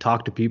and actually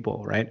talk to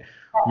people, right?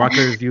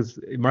 Marketers use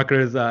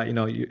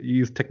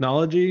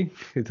technology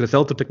to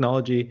sell to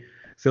technology.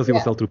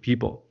 Salespeople sell to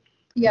people,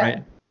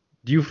 right?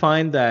 Do you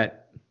find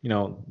that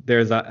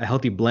there's a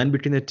healthy blend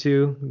between the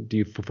two? Do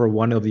you prefer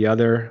one or the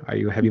other? Are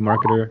you a heavy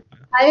marketer?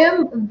 I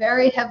am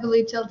very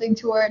heavily tilting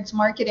towards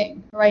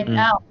marketing right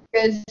now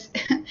because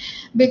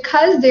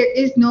there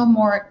is no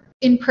more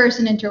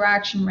in-person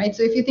interaction, right?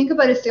 So if you think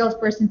about a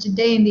salesperson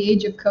today in the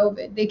age of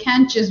COVID, they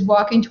can't just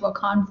walk into a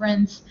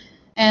conference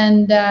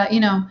and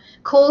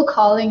cold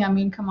calling. I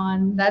mean, come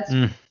on,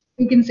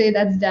 we can say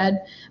that's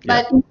dead.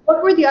 But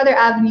what were the other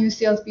avenues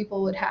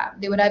salespeople would have?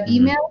 They would have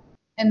email,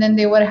 and then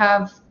they would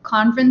have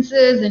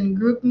conferences and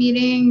group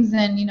meetings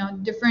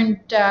and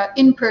different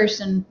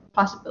in-person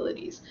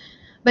possibilities.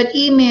 But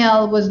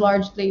email was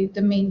largely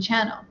the main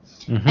channel.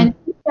 And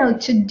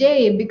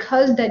today,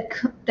 because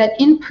that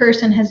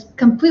in-person has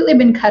completely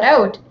been cut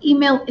out,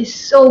 email is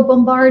so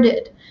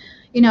bombarded.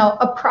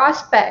 A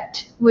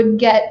prospect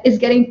is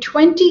getting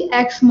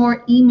 20x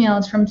more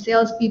emails from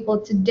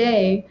salespeople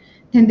today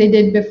than they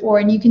did before,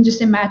 and you can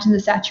just imagine the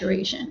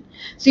saturation.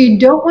 So you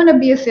don't want to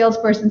be a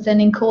salesperson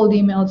sending cold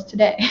emails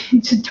today.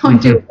 Just don't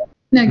do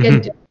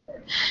it.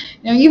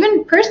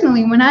 Even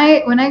personally, when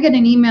I get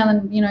an email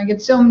and I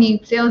get so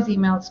many sales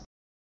emails,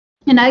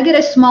 and I get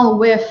a small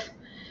whiff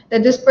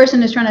that this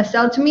person is trying to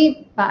sell to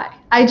me, bye.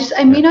 I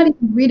may not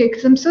even read it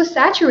because I'm so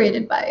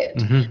saturated by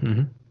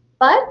it.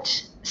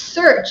 But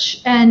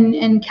search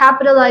and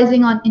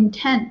capitalizing on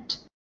intent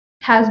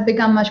has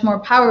become much more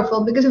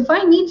powerful, because if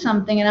I need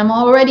something and I'm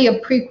already a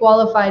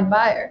pre-qualified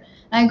buyer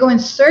and I go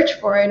and search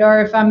for it,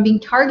 or if I'm being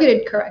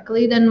targeted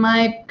correctly, then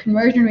my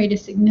conversion rate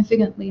is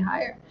significantly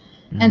higher.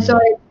 And so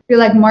I feel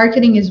like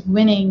marketing is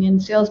winning,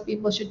 and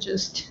salespeople should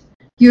just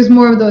use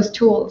more of those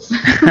tools.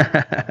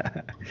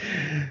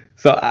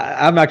 So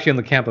I'm actually in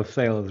the camp of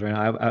sales right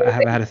now. I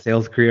have had a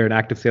sales career, an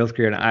active sales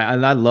career, and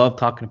I love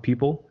talking to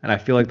people. And I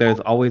feel like there's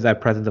always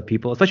that presence of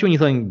people, especially when you're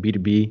selling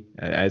B2B,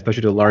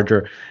 especially to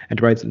larger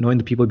enterprise. Knowing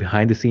the people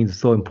behind the scenes is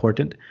so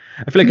important.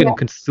 I feel like in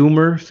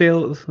consumer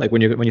sales, like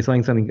when you're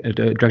selling something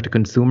direct to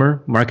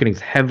consumer, marketing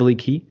is heavily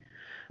key.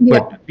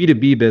 But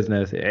B2B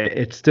business,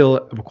 it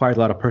still requires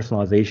a lot of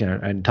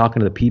personalization and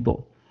talking to the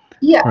people.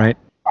 Right.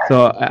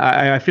 So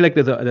I feel like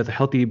there's a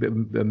healthy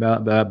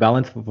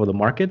balance for the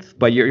markets,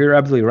 but you're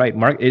absolutely right.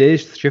 It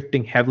is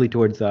shifting heavily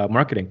towards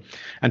marketing.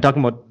 And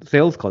talking about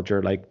sales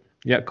culture,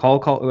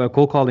 cold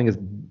calling is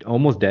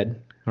almost dead,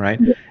 right?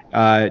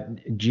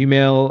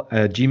 Gmail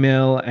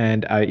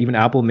and even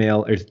Apple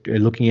Mail are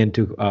looking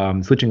into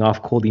switching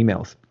off cold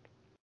emails.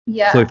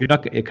 So if you're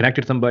not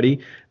connected to somebody,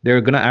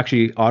 they're gonna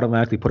actually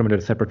automatically put them into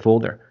a separate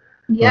folder.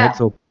 Right?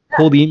 So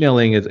cold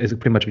emailing is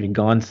pretty much being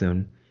gone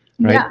soon.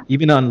 Right.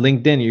 Even on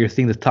LinkedIn, you're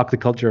seeing this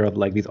toxic culture of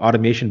these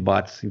automation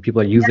bots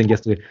people are using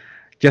just to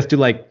get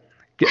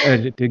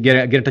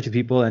in touch with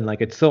people, and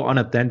it's so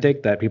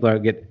unauthentic that people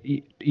get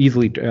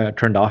easily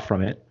turned off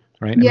from it.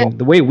 Right. I mean,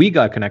 the way we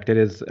got connected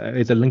is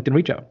a LinkedIn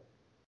reach out.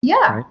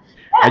 Right?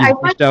 I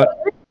reached out.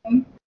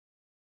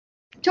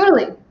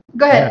 Totally.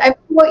 Go ahead.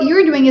 What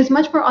you're doing is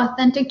much more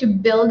authentic to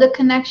build a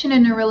connection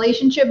and a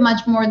relationship,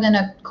 much more than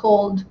a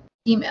cold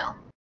email.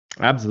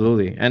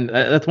 Absolutely. And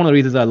that's one of the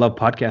reasons I love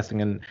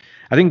podcasting. And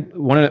I think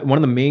one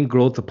of the main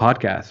growths of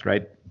podcasts,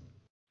 right?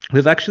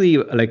 There's actually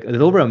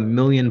there's over 1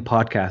 million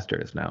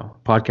podcasters now,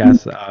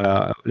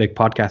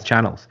 podcast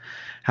channels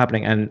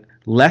happening, and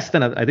less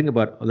than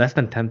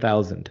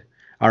 10,000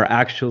 are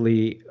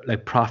actually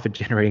like profit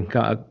generating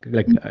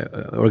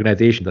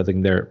organizations. I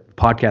think their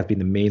podcast being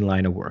the main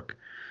line of work,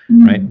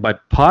 right?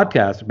 But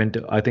podcasts meant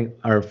to, I think,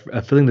 are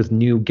filling this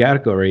new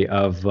category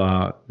of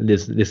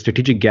this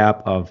strategic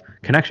gap of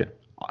connection.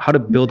 How to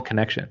build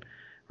connection,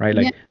 right?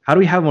 Like, how do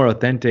we have more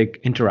authentic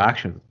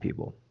interactions with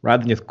people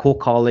rather than just cold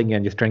calling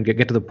and just trying to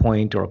get to the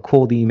point, or a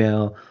cold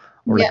email,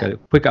 or like a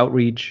quick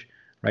outreach,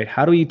 right?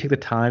 How do we take the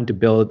time to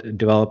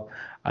develop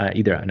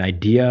either an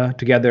idea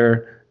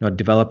together,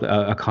 develop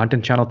a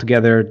content channel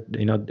together,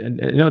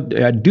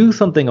 do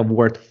something of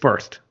worth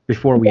first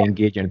before we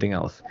engage anything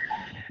else.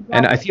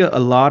 And I see a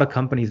lot of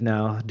companies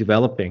now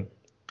developing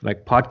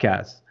like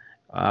podcasts,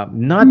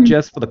 not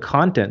just for the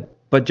content,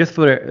 but just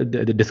for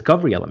the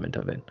discovery element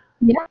of it.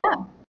 Yeah,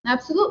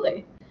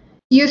 absolutely.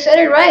 You said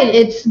it right.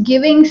 It's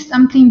giving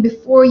something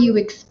before you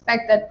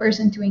expect that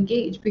person to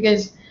engage,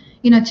 because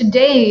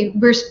today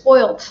we're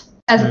spoiled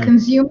as a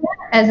consumer,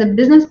 as a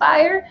business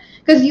buyer,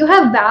 because you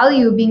have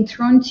value being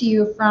thrown to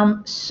you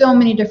from so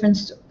many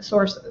different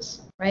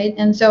sources, right?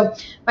 And so,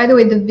 by the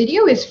way, the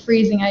video is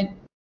freezing. I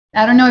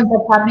don't know if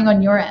that's happening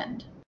on your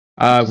end.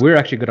 We're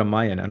actually good on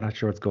my end. I'm not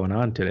sure what's going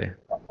on today.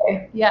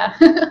 Okay. Yeah.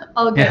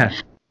 All good. Yeah.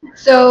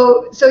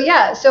 So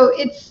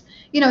it's,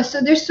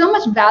 so there's so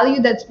much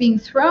value that's being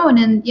thrown.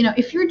 And,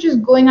 if you're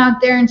just going out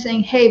there and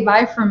saying, hey,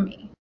 buy from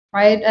me,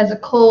 right, as a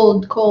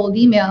cold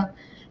email,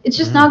 it's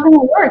just not going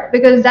to work,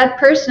 because that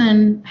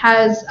person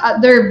has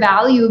their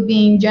value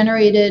being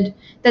generated,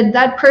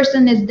 that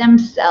person is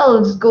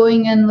themselves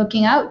going and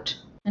looking out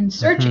and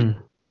searching.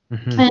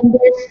 And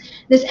there's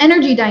this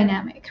energy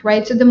dynamic,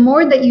 right? So the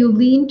more that you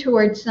lean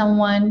towards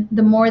someone,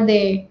 the more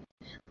they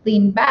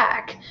lean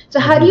back. So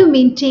how do you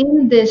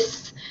maintain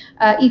this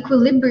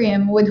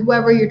equilibrium with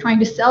whoever you're trying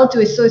to sell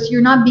to, so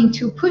you're not being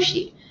too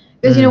pushy?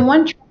 Because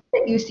one trend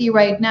that you see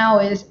right now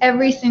is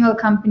every single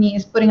company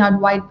is putting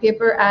out white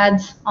paper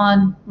ads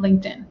on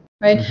LinkedIn,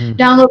 right?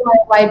 Download my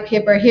white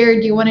paper here.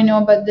 Do you want to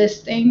know about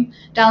this thing?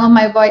 Download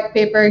my white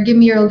paper. Give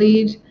me your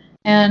lead,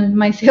 and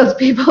my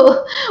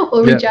salespeople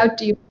will reach out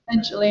to you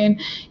eventually. And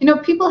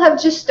people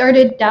have just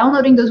started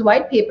downloading those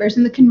white papers,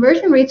 and the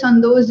conversion rates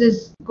on those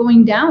is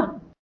going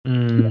down.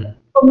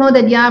 People know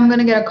that, I'm going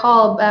to get a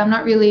call, but I'm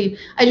not really,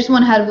 I just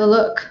want to have a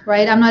look,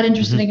 right? I'm not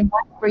interested in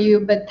buying for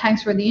you, but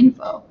thanks for the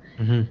info.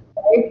 Right?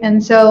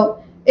 And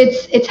so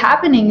it's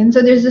happening. And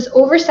so there's this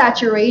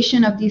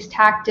oversaturation of these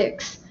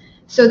tactics,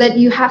 so that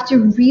you have to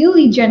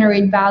really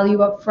generate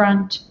value up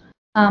front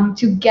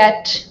to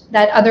get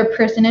that other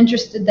person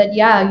interested, that,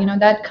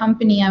 that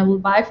company, I will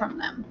buy from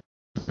them.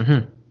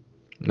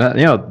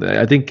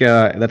 I think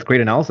that's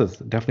great analysis.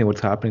 Definitely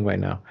what's happening right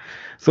now.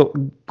 So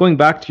going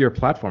back to your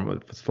platform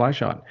with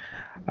Flyshot,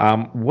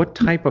 what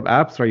type of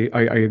apps are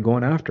you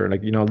going after?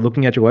 Like,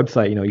 looking at your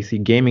website, you see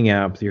gaming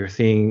apps, you're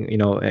seeing, these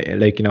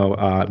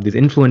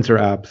influencer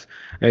apps,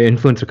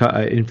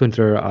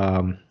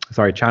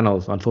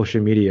 channels on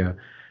social media,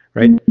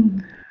 right?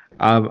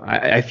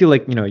 I feel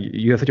like,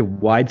 you have such a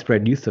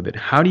widespread use of it.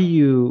 How do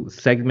you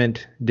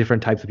segment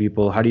different types of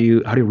people? How do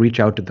you reach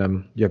out to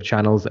them? You have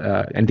channels,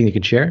 anything you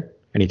can share?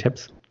 Any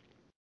tips?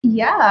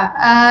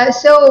 Yeah.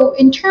 So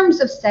in terms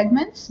of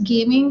segments,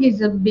 gaming is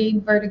a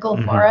big vertical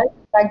for us.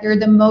 In fact, you're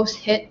the most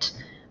hit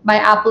by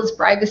Apple's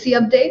privacy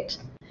update.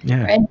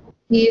 Yeah. Right?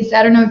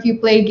 I don't know if you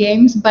play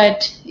games,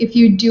 but if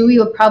you do,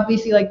 you'll probably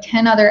see like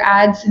 10 other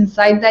ads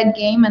inside that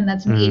game, and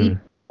that's an $80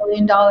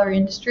 billion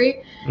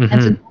industry.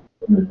 And so that's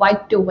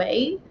wiped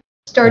away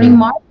starting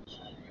March.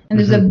 And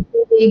there's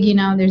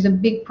a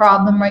big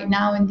problem right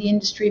now in the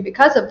industry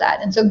because of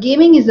that. And so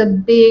gaming is a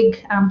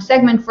big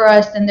segment for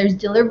us. And there's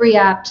delivery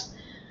apps,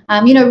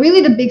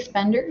 really the big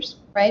spenders,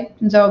 right?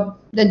 And so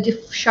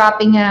the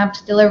shopping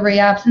apps, delivery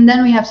apps, and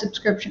then we have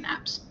subscription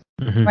apps,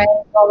 right?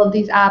 All of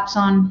these apps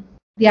on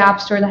the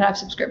App Store that have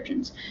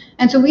subscriptions.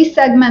 And so we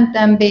segment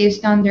them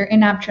based on their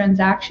in-app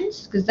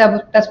transactions, because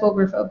that's what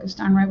we're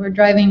focused on, right? We're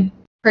driving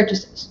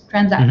purchases,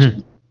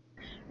 transactions,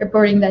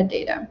 reporting that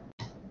data.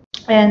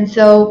 And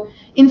so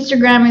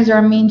Instagram is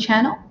our main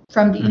channel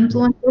from the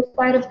influencer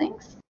side of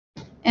things.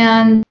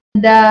 And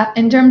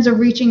in terms of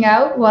reaching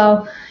out,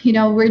 well,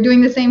 we're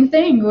doing the same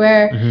thing.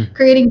 We're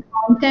creating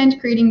content,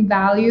 creating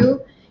value,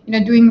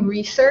 doing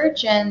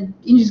research, and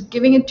just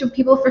giving it to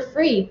people for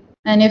free.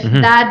 And if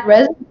that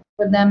resonates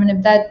with them, and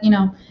if that,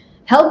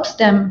 helps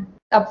them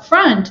up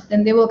front,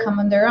 then they will come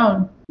on their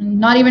own. And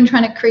not even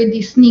trying to create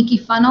these sneaky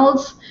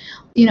funnels,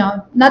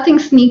 nothing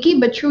sneaky,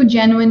 but true,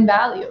 genuine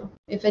value.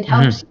 If it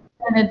helps you,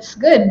 then it's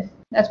good.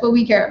 That's what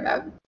we care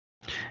about.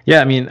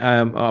 Yeah, I mean,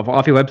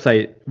 off your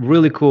website,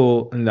 really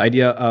cool. And the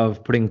idea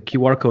of putting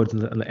QR codes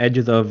on the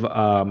edges of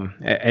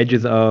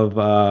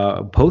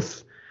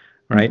posts,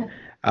 right?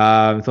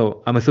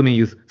 So I'm assuming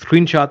you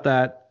screenshot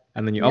that,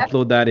 and then you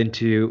upload that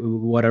into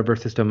whatever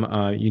system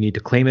you need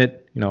to claim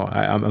it.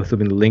 I'm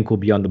assuming the link will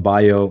be on the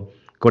bio.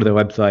 Go to the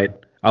website,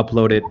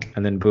 upload it,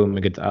 and then boom,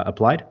 it gets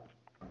applied.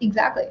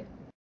 Exactly.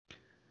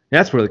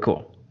 That's really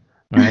cool.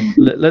 All right.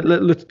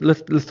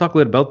 Let's talk a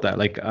little about that.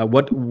 Like,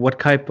 what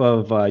type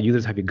of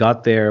users have you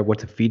got there?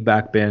 What's the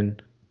feedback been?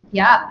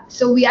 Yeah,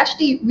 so we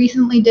actually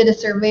recently did a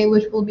survey,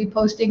 which we'll be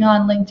posting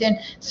on LinkedIn.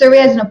 Survey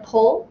as in a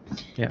poll,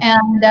 Yeah.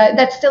 and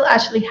that's still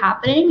actually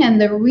happening. And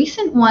the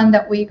recent one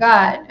that we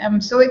got, I'm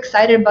so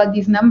excited about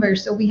these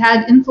numbers. So we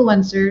had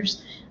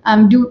influencers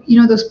do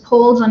those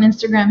polls on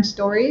Instagram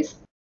stories,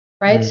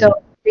 right? So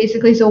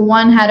basically, so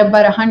one had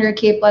about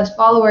 100K plus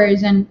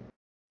followers, and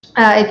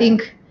I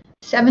think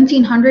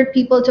 1,700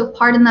 people took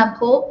part in that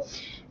poll,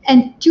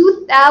 and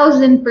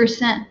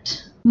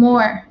 2,000%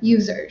 more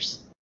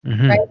users,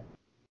 right,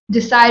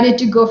 decided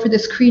to go for the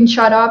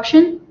screenshot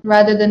option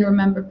rather than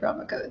remember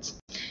promo codes.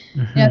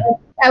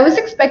 I was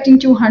expecting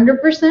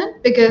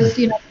 200% because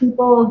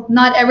people,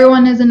 not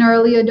everyone is an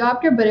early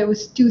adopter, but it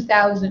was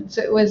 2,000.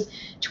 So it was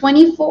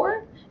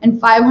 24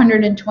 and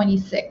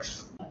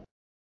 526.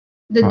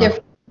 The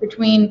difference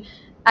between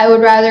I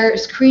would rather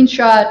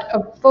screenshot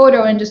a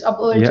photo and just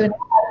upload it to an app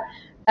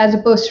as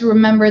opposed to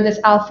remember this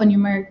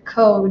alphanumeric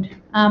code,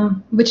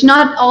 which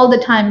not all the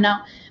time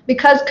now.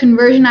 Because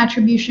conversion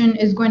attribution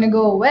is going to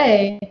go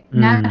away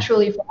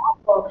naturally for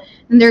Apple,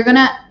 and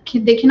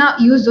they cannot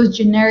use those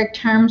generic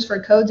terms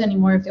for codes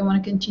anymore if they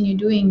want to continue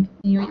doing,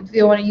 if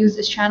they want to use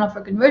this channel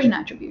for conversion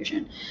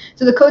attribution.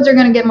 So the codes are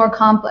going to get more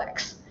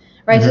complex,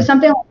 right? So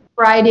something like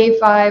Friday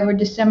 5 or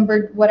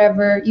December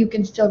whatever, you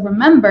can still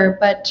remember,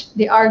 but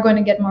they are going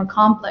to get more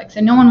complex,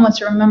 and no one wants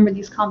to remember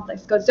these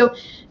complex codes. So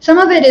some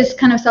of it is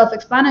kind of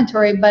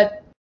self-explanatory,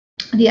 but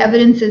the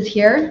evidence is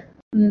here.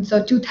 And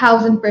so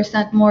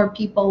 2,000% more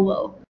people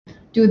will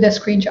do the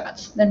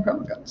screenshots than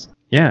promo codes.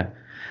 Yeah.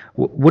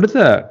 What does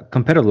the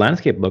competitive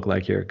landscape look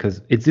like here?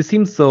 Because it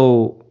seems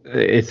so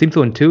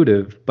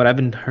intuitive, but I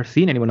haven't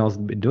seen anyone else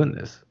doing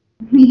this.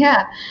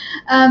 Yeah,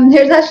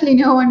 there's actually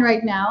no one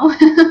right now.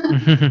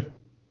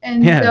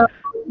 And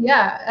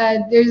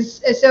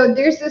so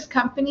there's this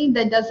company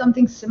that does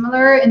something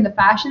similar in the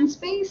fashion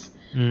space.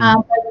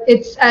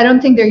 I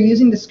don't think they're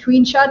using the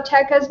screenshot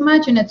tech as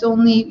much, and it's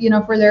only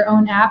for their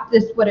own app.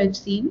 This is what I've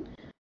seen.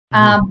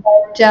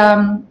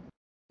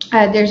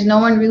 There's no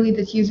one really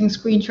that's using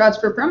screenshots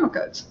for promo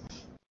codes.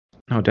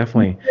 Oh,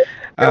 definitely.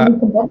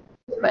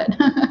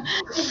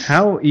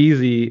 How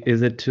easy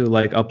is it to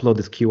upload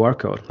this QR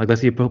code? Like, let's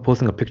say you're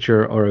posting a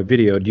picture or a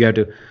video. Do you have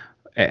to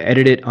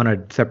edit it on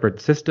a separate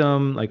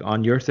system, like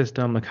on your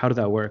system? Like, how does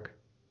that work?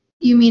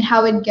 You mean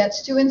how it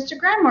gets to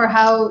Instagram, or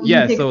how?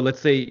 So let's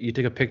say you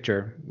take a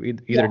picture,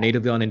 either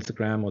natively on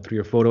Instagram or through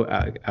your photo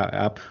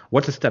app.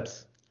 What's the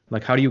steps?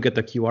 Like, how do you get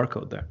the QR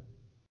code there?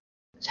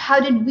 How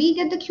did we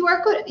get the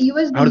QR code?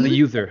 How does the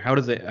user? How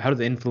does the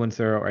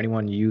influencer or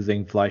anyone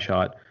using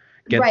Flyshot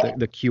get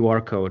the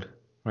QR code?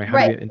 Right?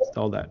 How do you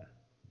install that?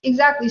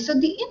 Exactly. So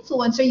the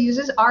influencer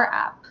uses our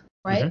app,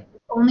 right?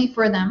 Only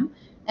for them.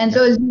 And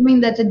so assuming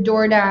that's a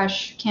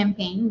DoorDash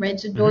campaign, right?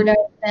 So DoorDash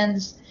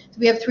sends. So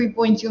we have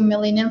 3.2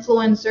 million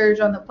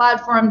influencers on the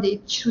platform.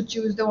 They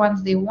choose the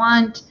ones they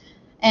want.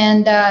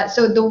 And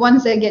so the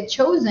ones that get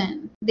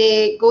chosen,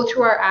 they go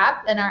through our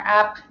app, and our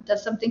app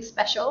does something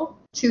special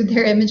to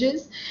their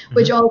images,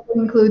 which also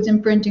includes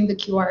imprinting the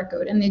QR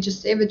code. And they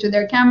just save it to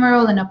their camera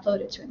roll and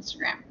upload it to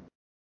Instagram.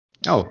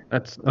 Oh,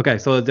 that's okay.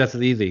 So that's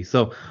easy.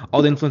 So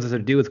all the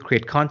influencers do is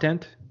create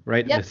content,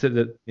 right?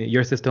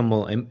 Your system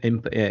will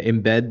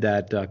embed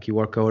that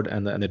QR code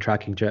and the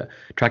tracking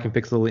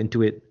pixel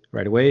into it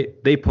right away.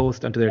 They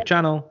post onto their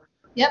channel.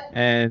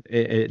 And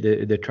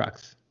it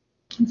tracks.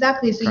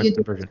 Exactly. So you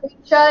do a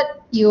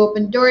screenshot, you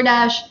open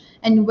DoorDash,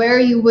 and where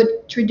you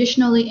would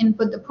traditionally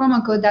input the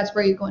promo code, that's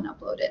where you go and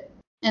upload it,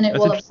 and it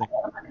will apply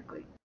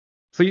automatically.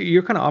 So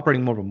you're kind of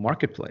operating more of a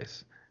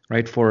marketplace,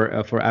 right? For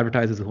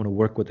advertisers who want to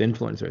work with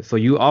influencers. So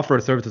you offer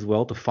a service as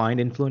well to find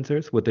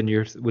influencers within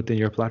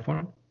your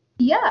platform.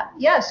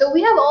 Yeah. So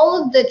we have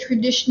all of the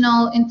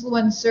traditional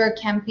influencer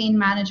campaign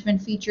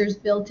management features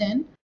built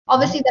in.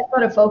 Obviously, that's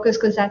not a focus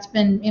because that's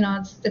been,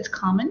 it's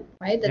common,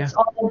 right? That's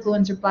all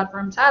influencer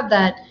platforms have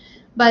that.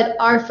 But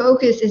our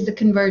focus is the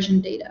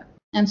conversion data.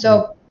 And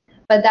so,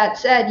 but that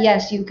said,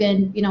 yes, you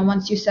can,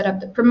 once you set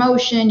up the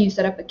promotion, you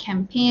set up a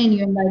campaign,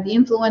 you invite the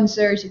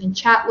influencers, you can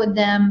chat with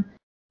them.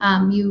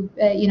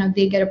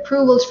 They get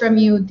approvals from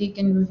you. They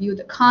can review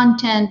the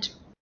content,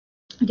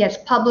 it gets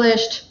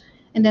published,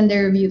 and then they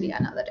review the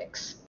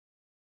analytics.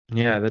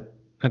 Yeah,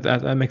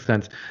 that makes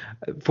sense.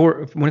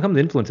 For when it comes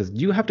to influencers, do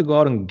you have to go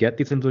out and get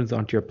these influencers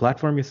onto your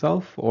platform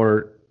yourself,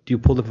 or do you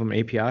pull them from an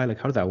API? Like,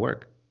 how does that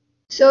work?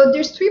 So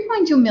there's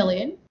 3.2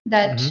 million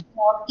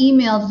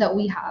emails that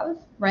we have,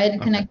 right?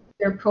 And connected to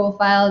their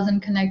profiles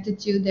and connected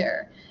to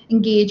their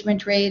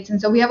engagement rates.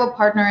 And so we have a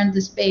partner in the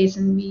space,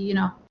 and we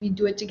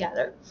do it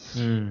together.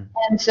 And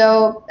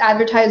so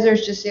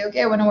advertisers just say,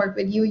 okay, I want to work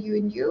with you,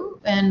 and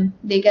you, and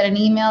they get an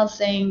email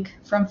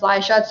from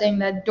Flyshot saying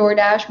that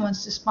DoorDash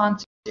wants to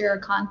sponsor your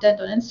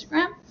content on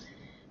Instagram.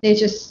 They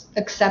just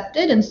accept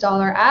it,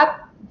 install our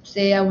app,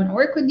 say I want to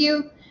work with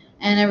you,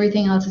 and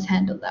everything else is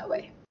handled that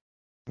way.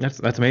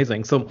 That's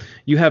amazing. So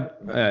you have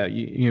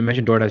you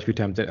mentioned DoorDash a few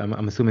times.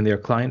 I'm assuming they're a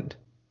client.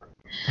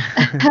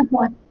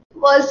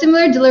 Well, a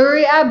similar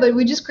delivery app, but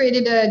we just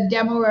created a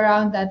demo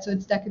around that, so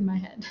it's stuck in my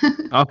head.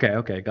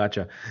 Okay,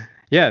 gotcha.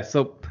 Yeah,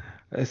 so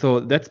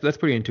that's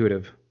pretty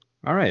intuitive.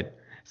 All right.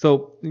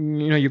 So,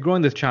 you're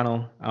growing this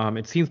channel.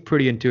 It seems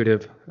pretty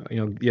intuitive.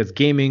 Yes,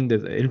 gaming,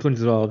 there's influence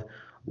involved.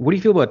 What do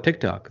you feel about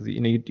TikTok? 'Cause,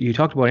 you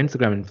talked about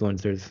Instagram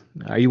influencers.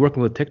 Are you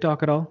working with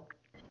TikTok at all?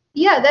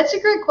 Yeah, that's a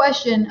great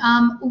question.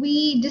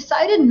 We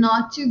decided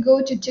not to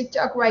go to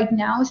TikTok right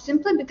now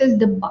simply because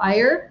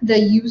the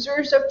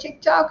users of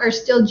TikTok are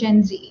still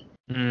Gen Z.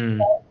 Mm,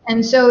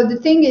 And so the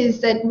thing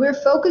is that we're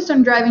focused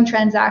on driving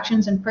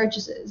transactions and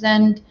purchases,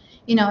 and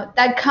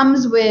that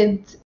comes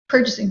with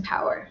purchasing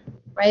power,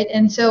 right?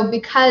 And so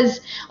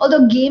because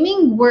although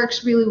gaming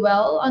works really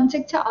well on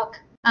TikTok,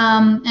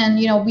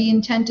 and we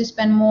intend to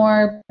spend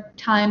more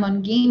time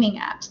on gaming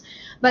apps,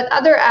 but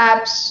other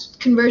apps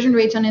conversion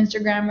rates on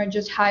Instagram are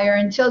just higher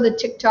until the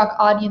TikTok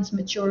audience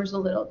matures a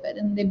little bit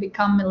and they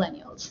become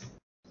millennials.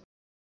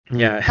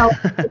 yeah. How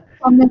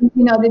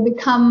they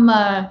become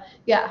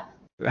yeah,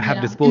 Have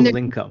in their disposable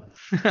income.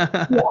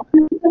 yeah.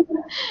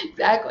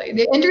 Exactly.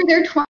 They enter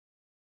their 20s.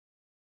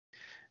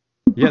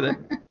 Yeah,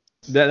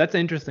 that's an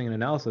interesting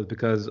analysis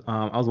because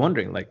I was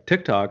wondering, like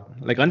TikTok,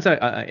 like on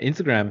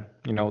Instagram,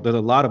 there's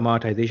a lot of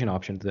monetization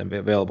options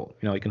available.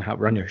 You can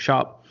run your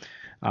shop,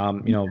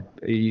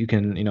 you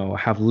can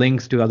have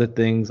links to other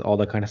things, all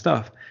that kind of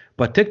stuff.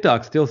 But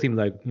TikTok still seems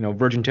like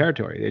virgin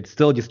territory. It's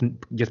still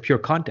just pure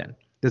content.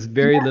 There's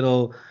very Yeah,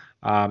 little,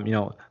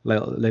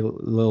 like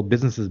little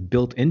businesses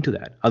built into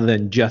that other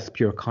than just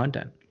pure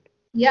content.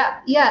 yeah.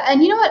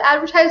 And you know what?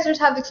 Advertisers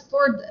have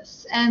explored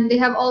this and they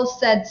have all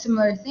said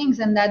similar things,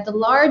 and that the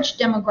large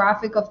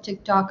demographic of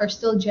TikTok are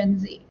still Gen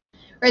Z,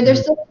 right? They're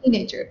Mhm. still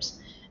teenagers.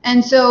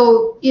 And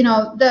so,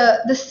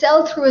 the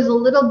sell through is a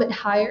little bit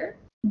higher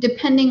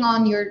depending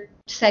on your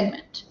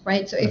segment,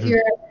 right? So if Mhm.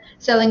 you're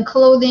selling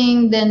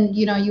clothing, then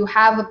you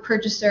have a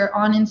purchaser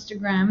on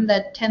Instagram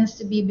that tends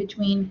to be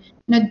between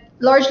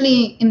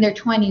largely in their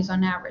 20s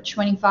on average.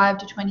 25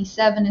 to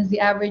 27 is the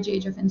average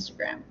age of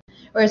Instagram.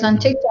 Whereas on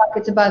Mhm. TikTok,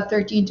 it's about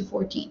 13 to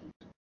 14,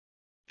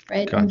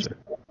 right? And Gotcha.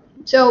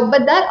 so,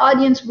 but that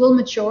audience will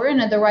mature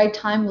and at the right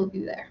time will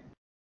be there.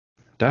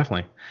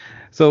 Definitely.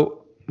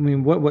 So, I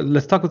mean,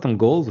 let's talk about some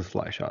goals with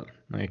Flyshot.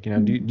 Like,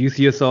 do you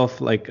see yourself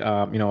like,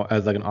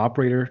 as like an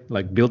operator,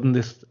 like building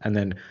this and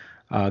then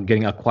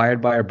getting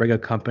acquired by a bigger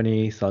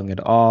company, selling it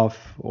off,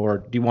 or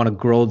do you want to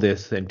grow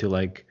this into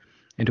like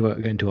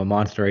into a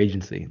monster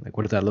agency? Like,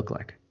 what does that look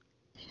like?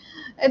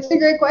 It's a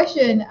great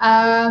question.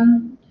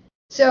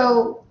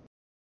 So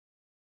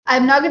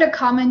I'm not going to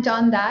comment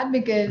on that Hmm.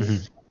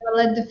 because I'll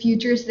let the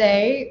future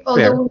say.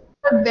 Although Fair. we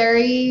are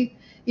very,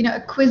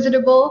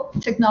 acquisitable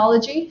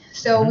technology,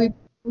 so Hmm.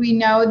 we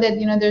know that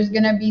there's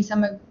going to be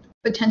some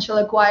potential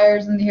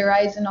acquirers in the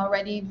horizon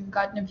already. We've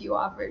gotten a few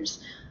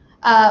offers,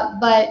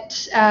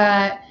 but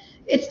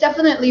it's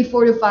definitely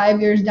 4 to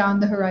 5 years down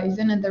the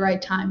horizon at the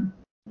right time.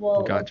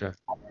 We'll Gotcha.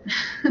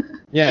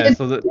 Yeah. it's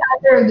So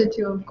either of the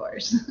two, of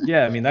course.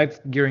 yeah, I mean, that's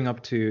gearing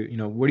up to,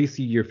 where do you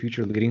see your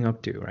future leading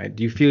up to, right?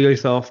 Do you feel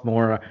yourself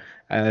more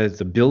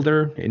as a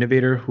builder,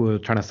 innovator who are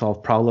trying to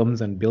solve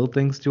problems and build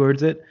things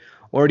towards it?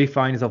 Or do you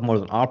find yourself more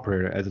as an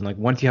operator, as in like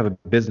once you have a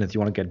business, you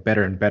want to get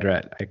better and better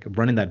at like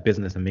running that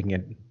business and making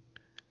it,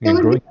 It would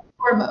be growing?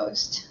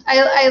 foremost.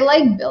 I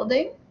like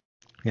building.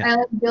 Yeah. I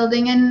like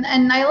building and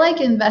I like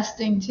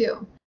investing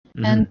too.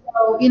 And Hmm.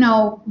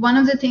 so, one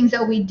of the things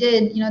that we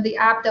did, the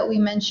app that we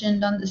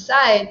mentioned on the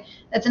side,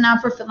 that's an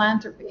app for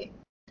philanthropy,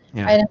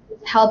 Yeah. right? And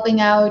it's helping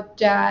out,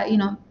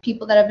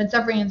 people that have been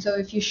suffering. And so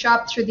if you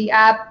shop through the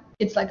app,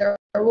 it's like a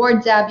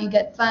rewards app. You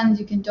get funds.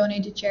 You can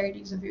donate to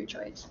charities of your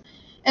choice.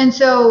 And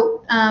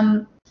so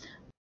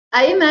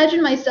I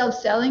imagine myself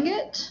selling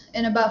it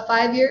in about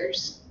 5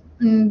 years,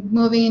 and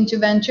moving into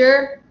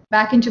venture,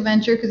 back into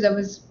venture because I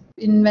was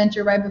in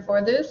venture right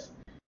before this,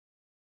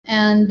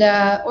 and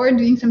or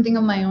doing something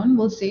of my own.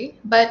 We'll see.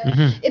 But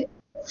Hmm.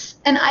 it's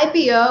an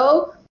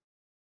IPO.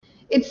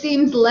 It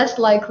seems less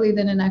likely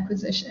than an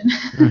acquisition.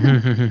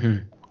 Hmm.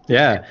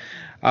 Yeah.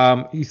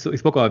 You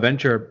spoke about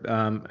venture.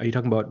 Are you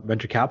talking about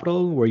venture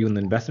capital? Were you in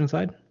the investing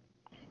side?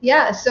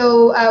 Yeah.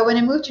 So when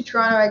I moved to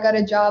Toronto, I got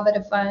a job at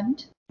a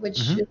fund, which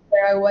Hmm. is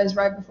where I was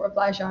right before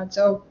Flyshot.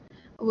 So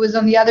it was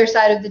on the other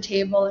side of the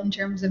table in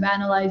terms of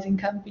analyzing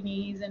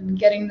companies and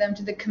getting them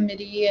to the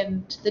committee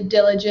and the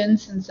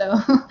diligence, and so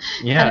kind of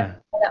Yeah.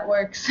 how that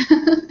works.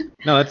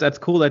 No, that's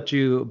cool that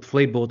you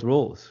played both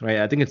roles, right?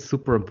 I think it's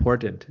super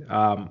important.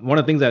 One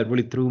of the things that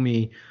really threw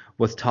me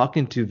was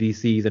talking to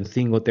VCs and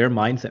seeing what their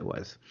mindset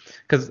was.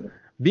 Because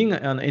being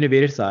on the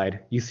innovative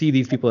side, you see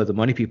these people as the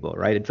money people,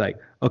 right? It's like,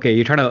 okay,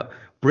 you're trying to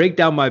break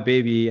down my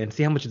baby and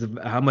see how much of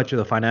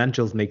the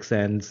financials make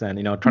sense, and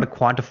try to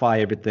quantify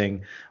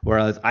everything.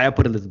 Whereas I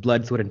put in this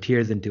blood, sweat, and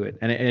tears into it,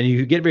 and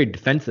you get very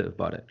defensive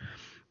about it.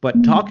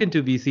 But talking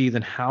to VCs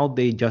and how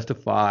they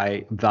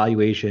justify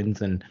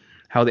valuations and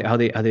how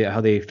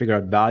they figure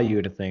out value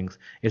into things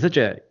is such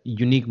a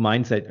unique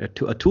mindset,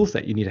 a tool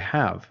set you need to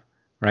have,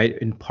 right,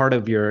 in part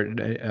of your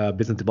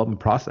business development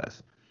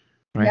process,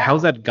 right? Yeah.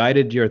 How's that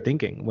guided your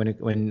thinking when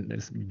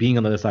it's being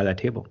on the other side of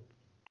that table?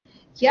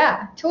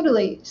 Yeah,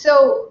 totally.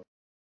 So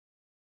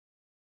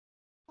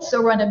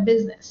also run a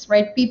business,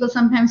 right? People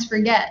sometimes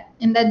forget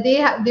in that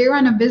they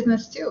run a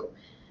business too.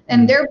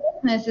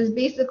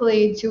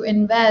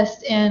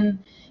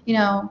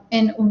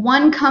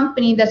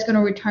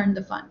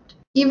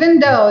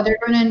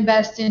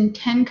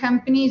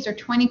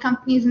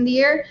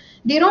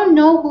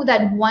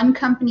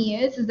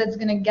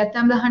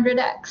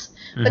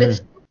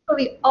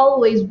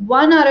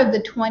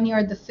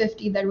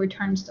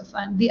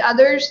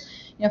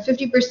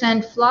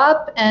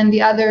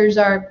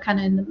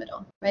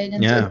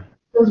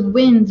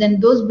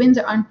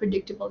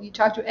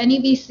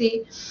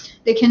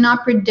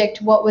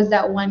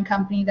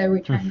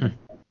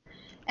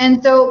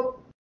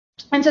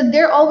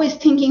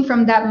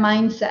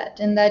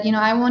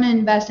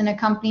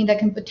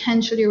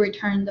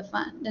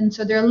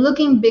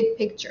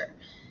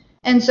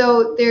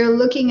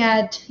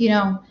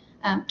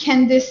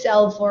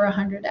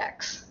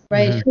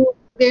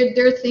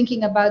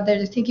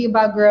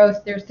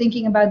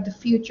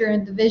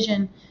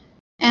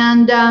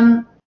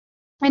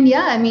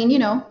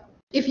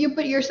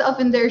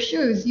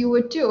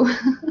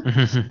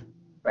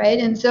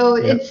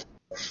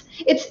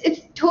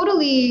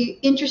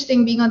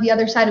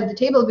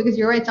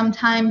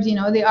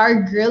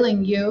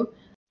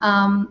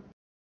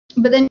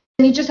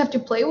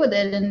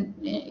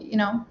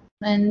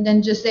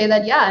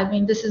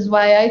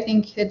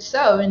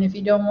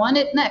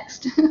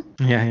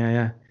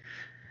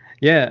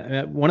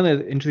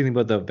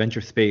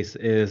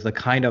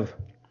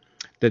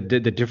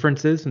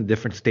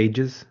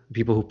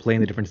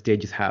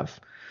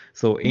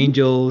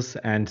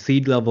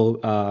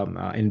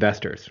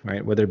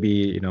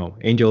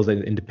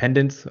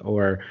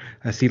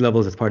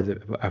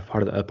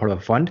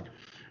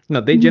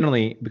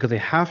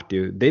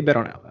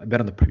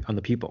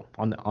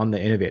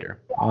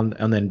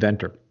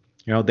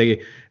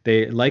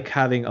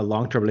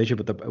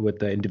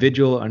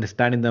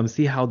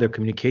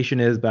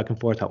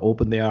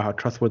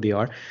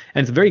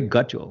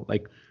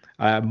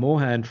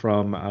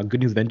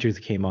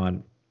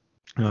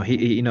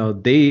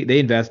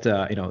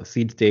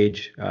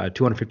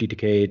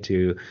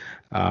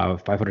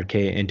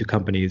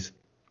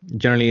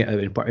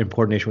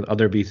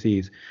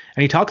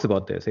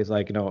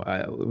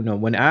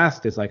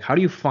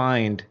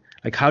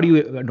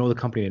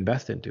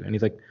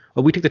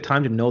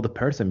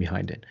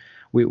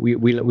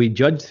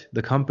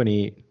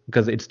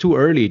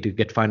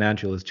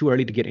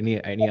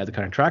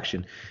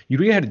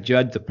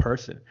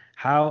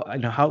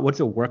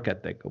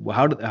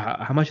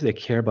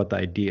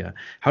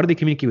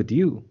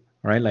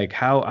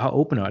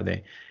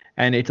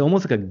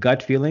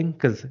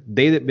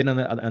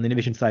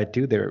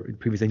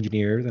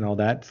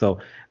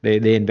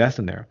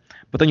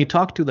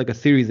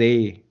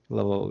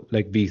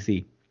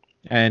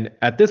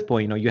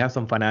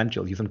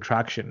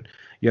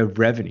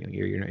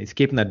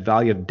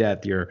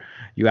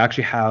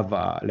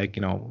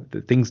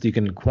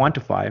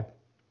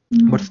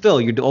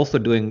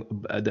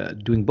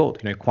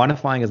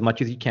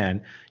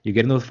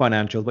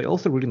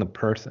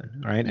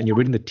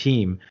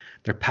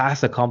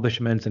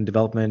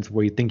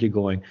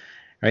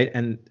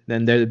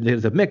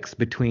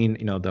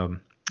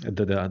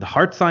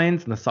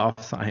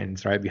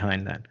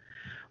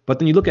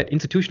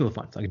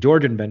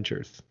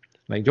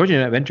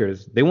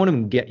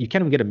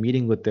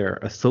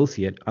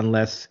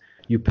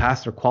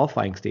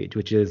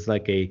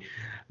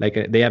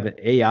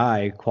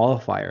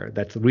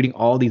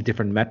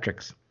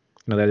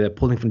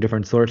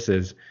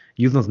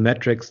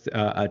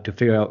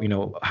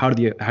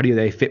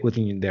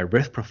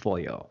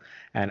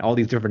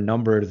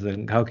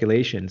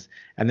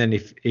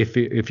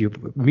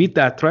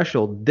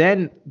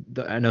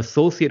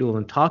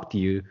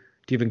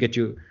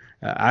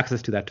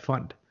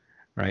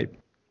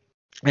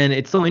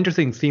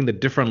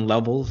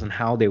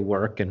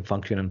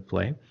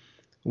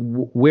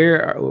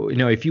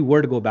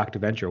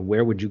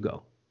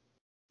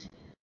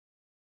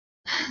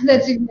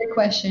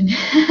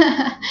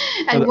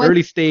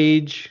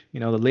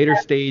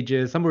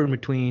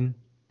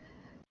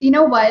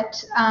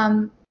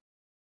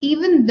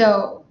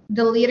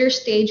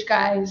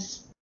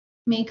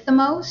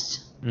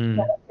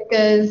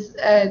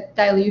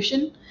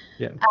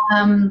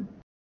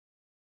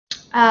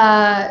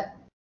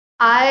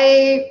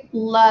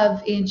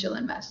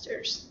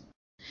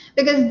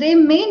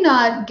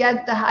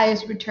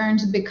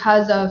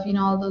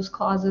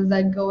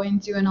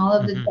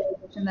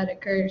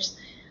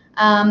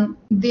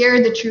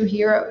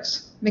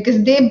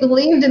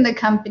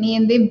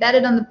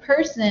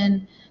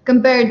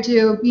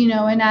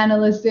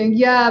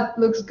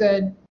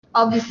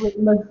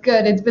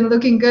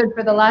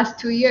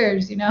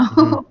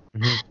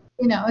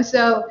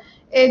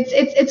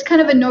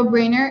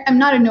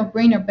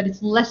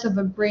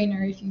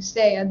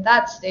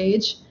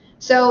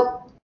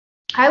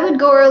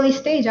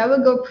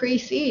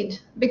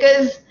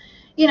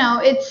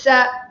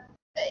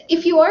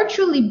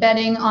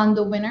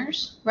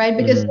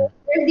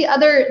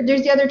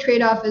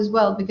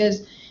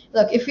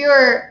 look, if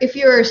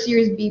you're a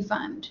Series B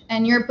fund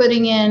and you're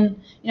putting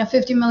in,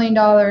 $50 million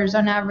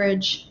on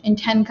average in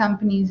 10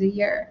 companies a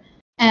year,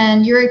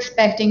 and you're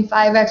expecting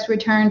 5x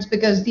returns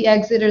because the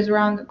exit is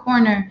around the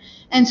corner,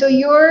 and so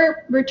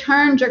your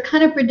returns are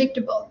kind of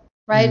predictable,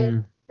 right?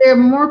 They're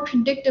more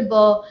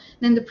predictable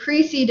than the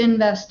pre-seed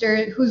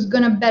investor who's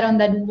going to bet on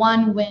that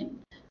one win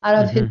out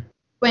of his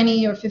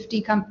 20 or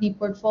 50 company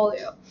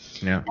portfolio.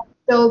 Yeah.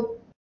 So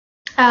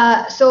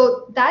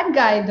that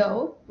guy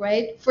though,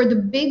 right? For the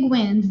big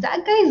wins,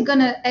 that guy's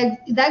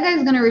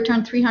gonna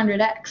return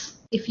 300x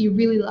if he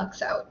really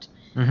lucks out.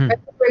 Right?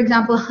 For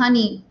example,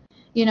 Honey,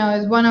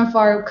 is one of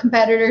our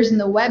competitors in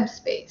the web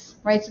space,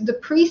 right? So the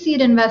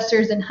pre-seed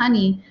investors in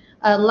Honey,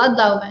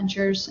 Ludlow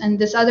Ventures, and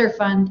this other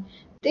fund,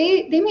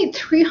 they made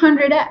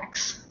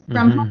 300x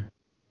from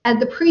at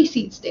the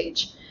pre-seed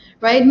stage,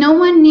 right? No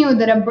one knew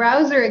that a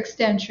browser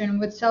extension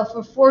would sell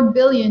for $4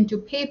 billion to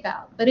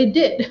PayPal, but it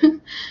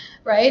did.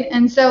 Right?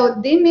 And so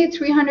they made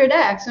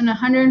 300x on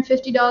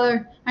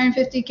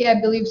 $150K, I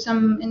believe,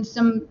 some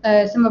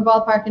a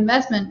ballpark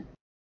investment.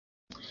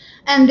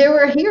 And they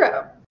were a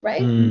hero,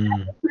 right?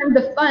 Turned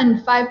the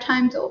fund 5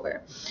 times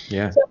over.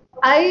 Yeah. So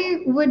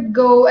I would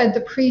go at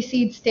the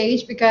pre-seed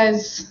stage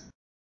because,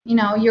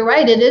 you're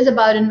right, it is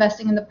about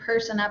investing in the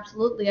person.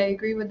 Absolutely. I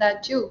agree with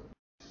that too.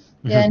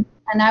 Yeah.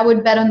 And I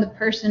would bet on the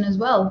person as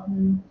well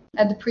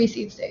at the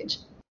pre-seed stage.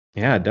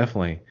 Yeah,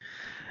 definitely.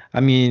 I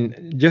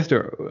mean, just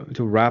to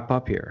wrap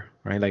up here,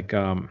 right? Like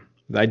the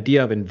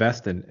idea of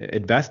investing,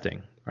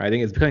 right? I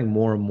think it's becoming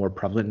more and more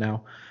prevalent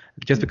now,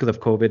 just because of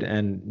COVID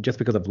and just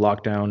because of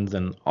lockdowns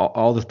and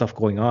all the stuff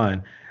going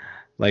on.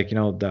 Like,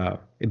 the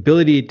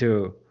ability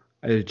to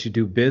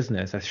do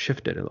business has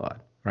shifted a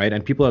lot, right?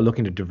 And people are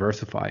looking to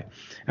diversify.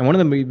 And one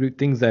of the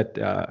things that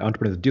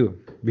entrepreneurs do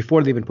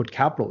before they even put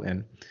capital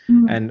in,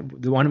 and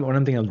the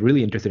one thing I'm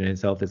really interested in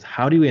itself is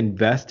how do you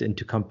invest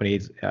into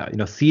companies,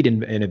 seed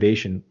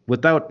innovation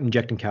without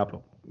injecting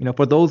capital?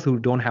 For those who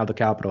don't have the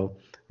capital,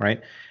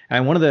 right?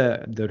 And one of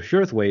the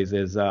surest ways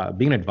is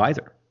being an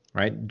advisor,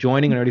 right?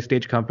 Joining an early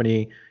stage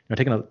company,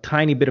 taking a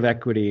tiny bit of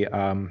equity.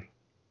 I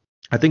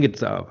think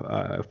it's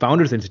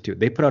Founders Institute.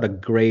 They put out a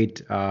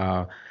great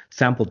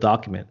sample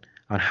document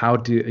on how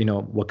to,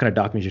 what kind of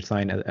documents you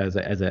sign as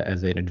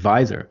an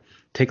advisor.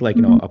 Take like,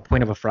 a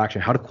point of a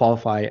fraction, how to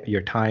qualify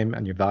your time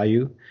and your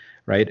value,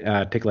 right?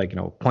 Take like,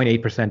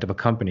 0.8% of a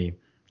company,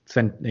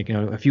 spend like,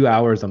 a few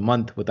hours a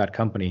month with that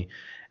company,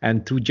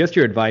 and through just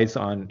your advice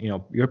on,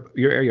 your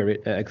area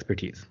of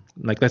expertise.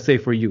 Like let's say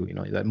for you,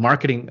 the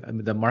marketing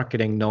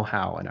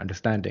know-how and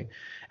understanding,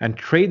 and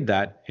trade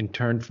that in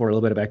turn for a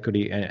little bit of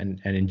equity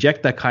and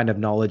inject that kind of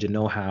knowledge and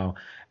know-how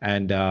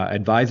and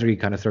advisory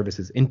kind of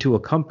services into a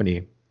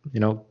company,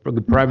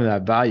 providing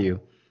that value,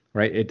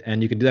 right?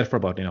 And you can do that for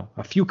about,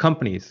 a few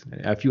companies,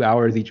 a few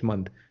hours each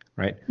month,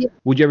 right? Yeah.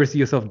 Would you ever see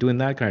yourself doing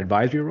that kind of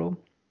advisory role?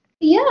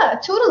 Yeah,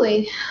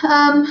 totally. We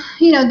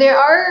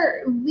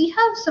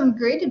have some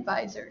great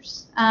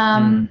advisors.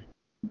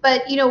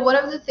 But one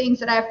of the things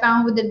that I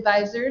found with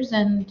advisors,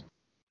 and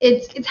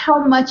it's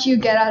how much you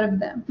get out of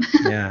them.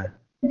 Yeah.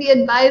 The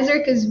advisor,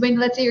 because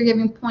let's say you're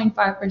giving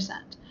 0.5%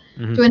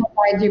 to an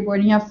advisory board,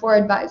 and you have 4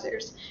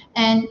 advisors,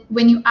 and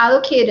when you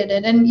allocated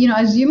it, and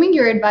assuming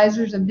your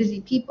advisors are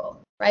busy people,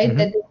 right,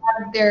 that they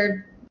have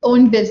their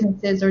own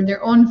businesses or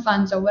their own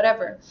funds or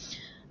whatever,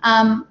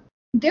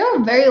 they're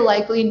very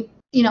likely,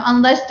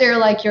 unless they're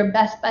like your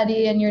best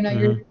buddy and you're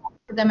talking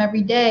to them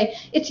every day,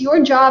 it's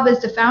your job as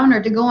the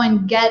founder to go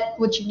and get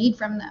what you need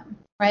from them,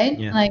 right?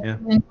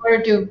 In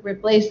order to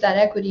replace that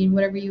equity and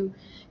whatever you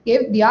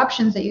gave, the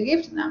options that you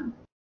gave to them.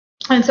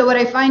 And so what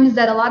I find is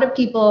that a lot of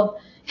people,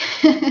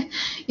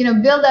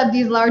 build up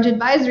these large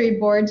advisory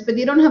boards, but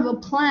they don't have a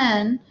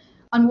plan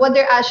on what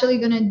they're actually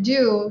going to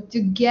do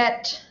to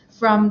get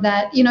from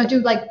that,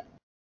 to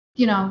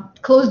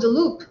close the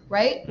loop,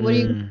 right? What are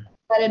you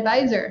that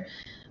advisor?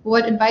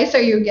 What advice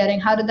are you getting?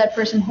 How did that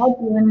person help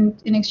you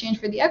in exchange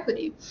for the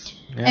equity?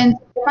 Yeah. And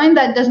I find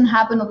that doesn't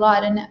happen a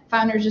lot, and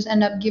founders just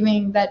end up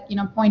giving that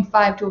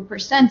 0.5 to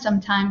 1%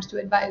 sometimes to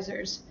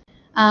advisors.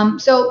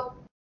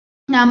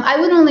 I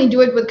would only do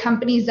it with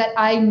companies that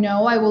I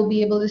know I will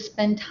be able to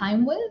spend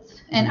time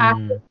with and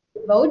actively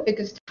vote,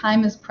 because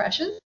time is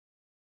precious.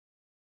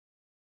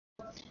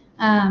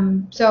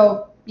 Because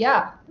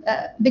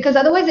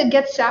otherwise it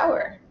gets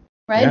sour,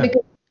 right? Yeah.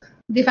 Because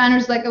the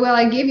founder's like, well,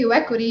 I gave you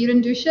equity, you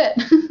didn't do shit.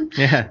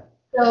 Yeah.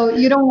 So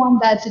you don't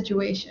want that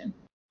situation.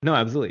 No,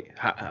 absolutely.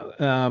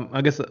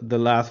 I guess the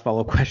last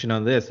follow-up question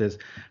on this is,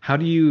 how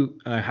do you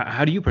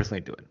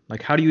personally do it?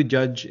 Like, how do you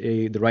judge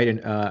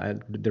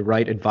the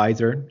right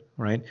advisor,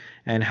 right?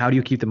 And how do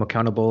you keep them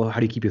accountable? How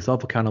do you keep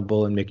yourself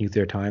accountable and making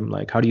their time?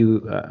 Like, how do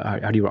you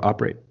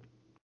operate?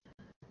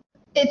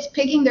 It's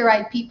picking the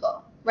right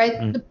people,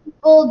 right? The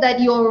people that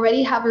you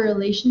already have a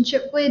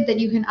relationship with, that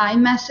you can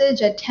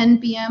iMessage at 10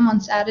 p.m. on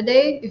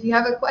Saturday if you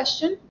have a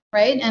question,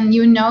 right? And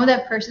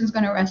that person's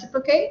going to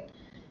reciprocate.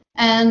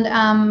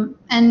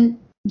 And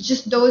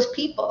just those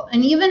people,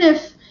 and even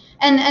if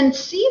and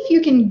see if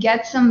you can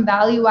get some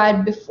value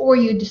add before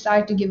you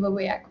decide to give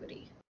away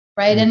equity,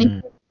 right?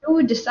 And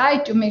do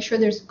decide to make sure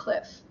there's a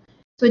cliff.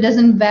 So it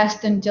doesn't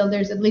vest until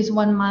there's at least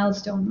one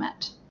milestone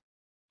met.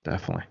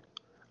 Definitely.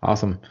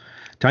 Awesome.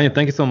 Tanya,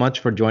 thank you so much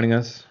for joining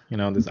us.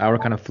 This hour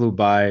kind of flew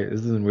by.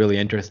 This is really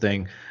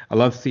interesting. I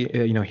love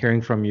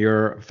hearing from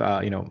your,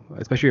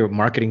 especially your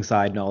marketing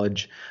side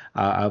knowledge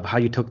of how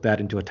you took that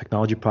into a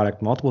technology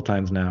product multiple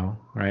times now,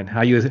 right?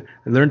 How you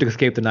learned to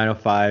escape the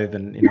 905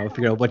 and,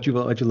 figure out what you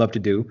love to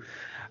do.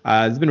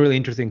 It's been a really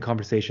interesting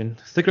conversation.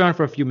 Stick around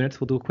for a few minutes.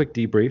 We'll do a quick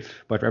debrief.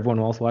 But for everyone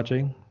else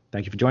watching,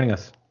 thank you for joining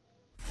us.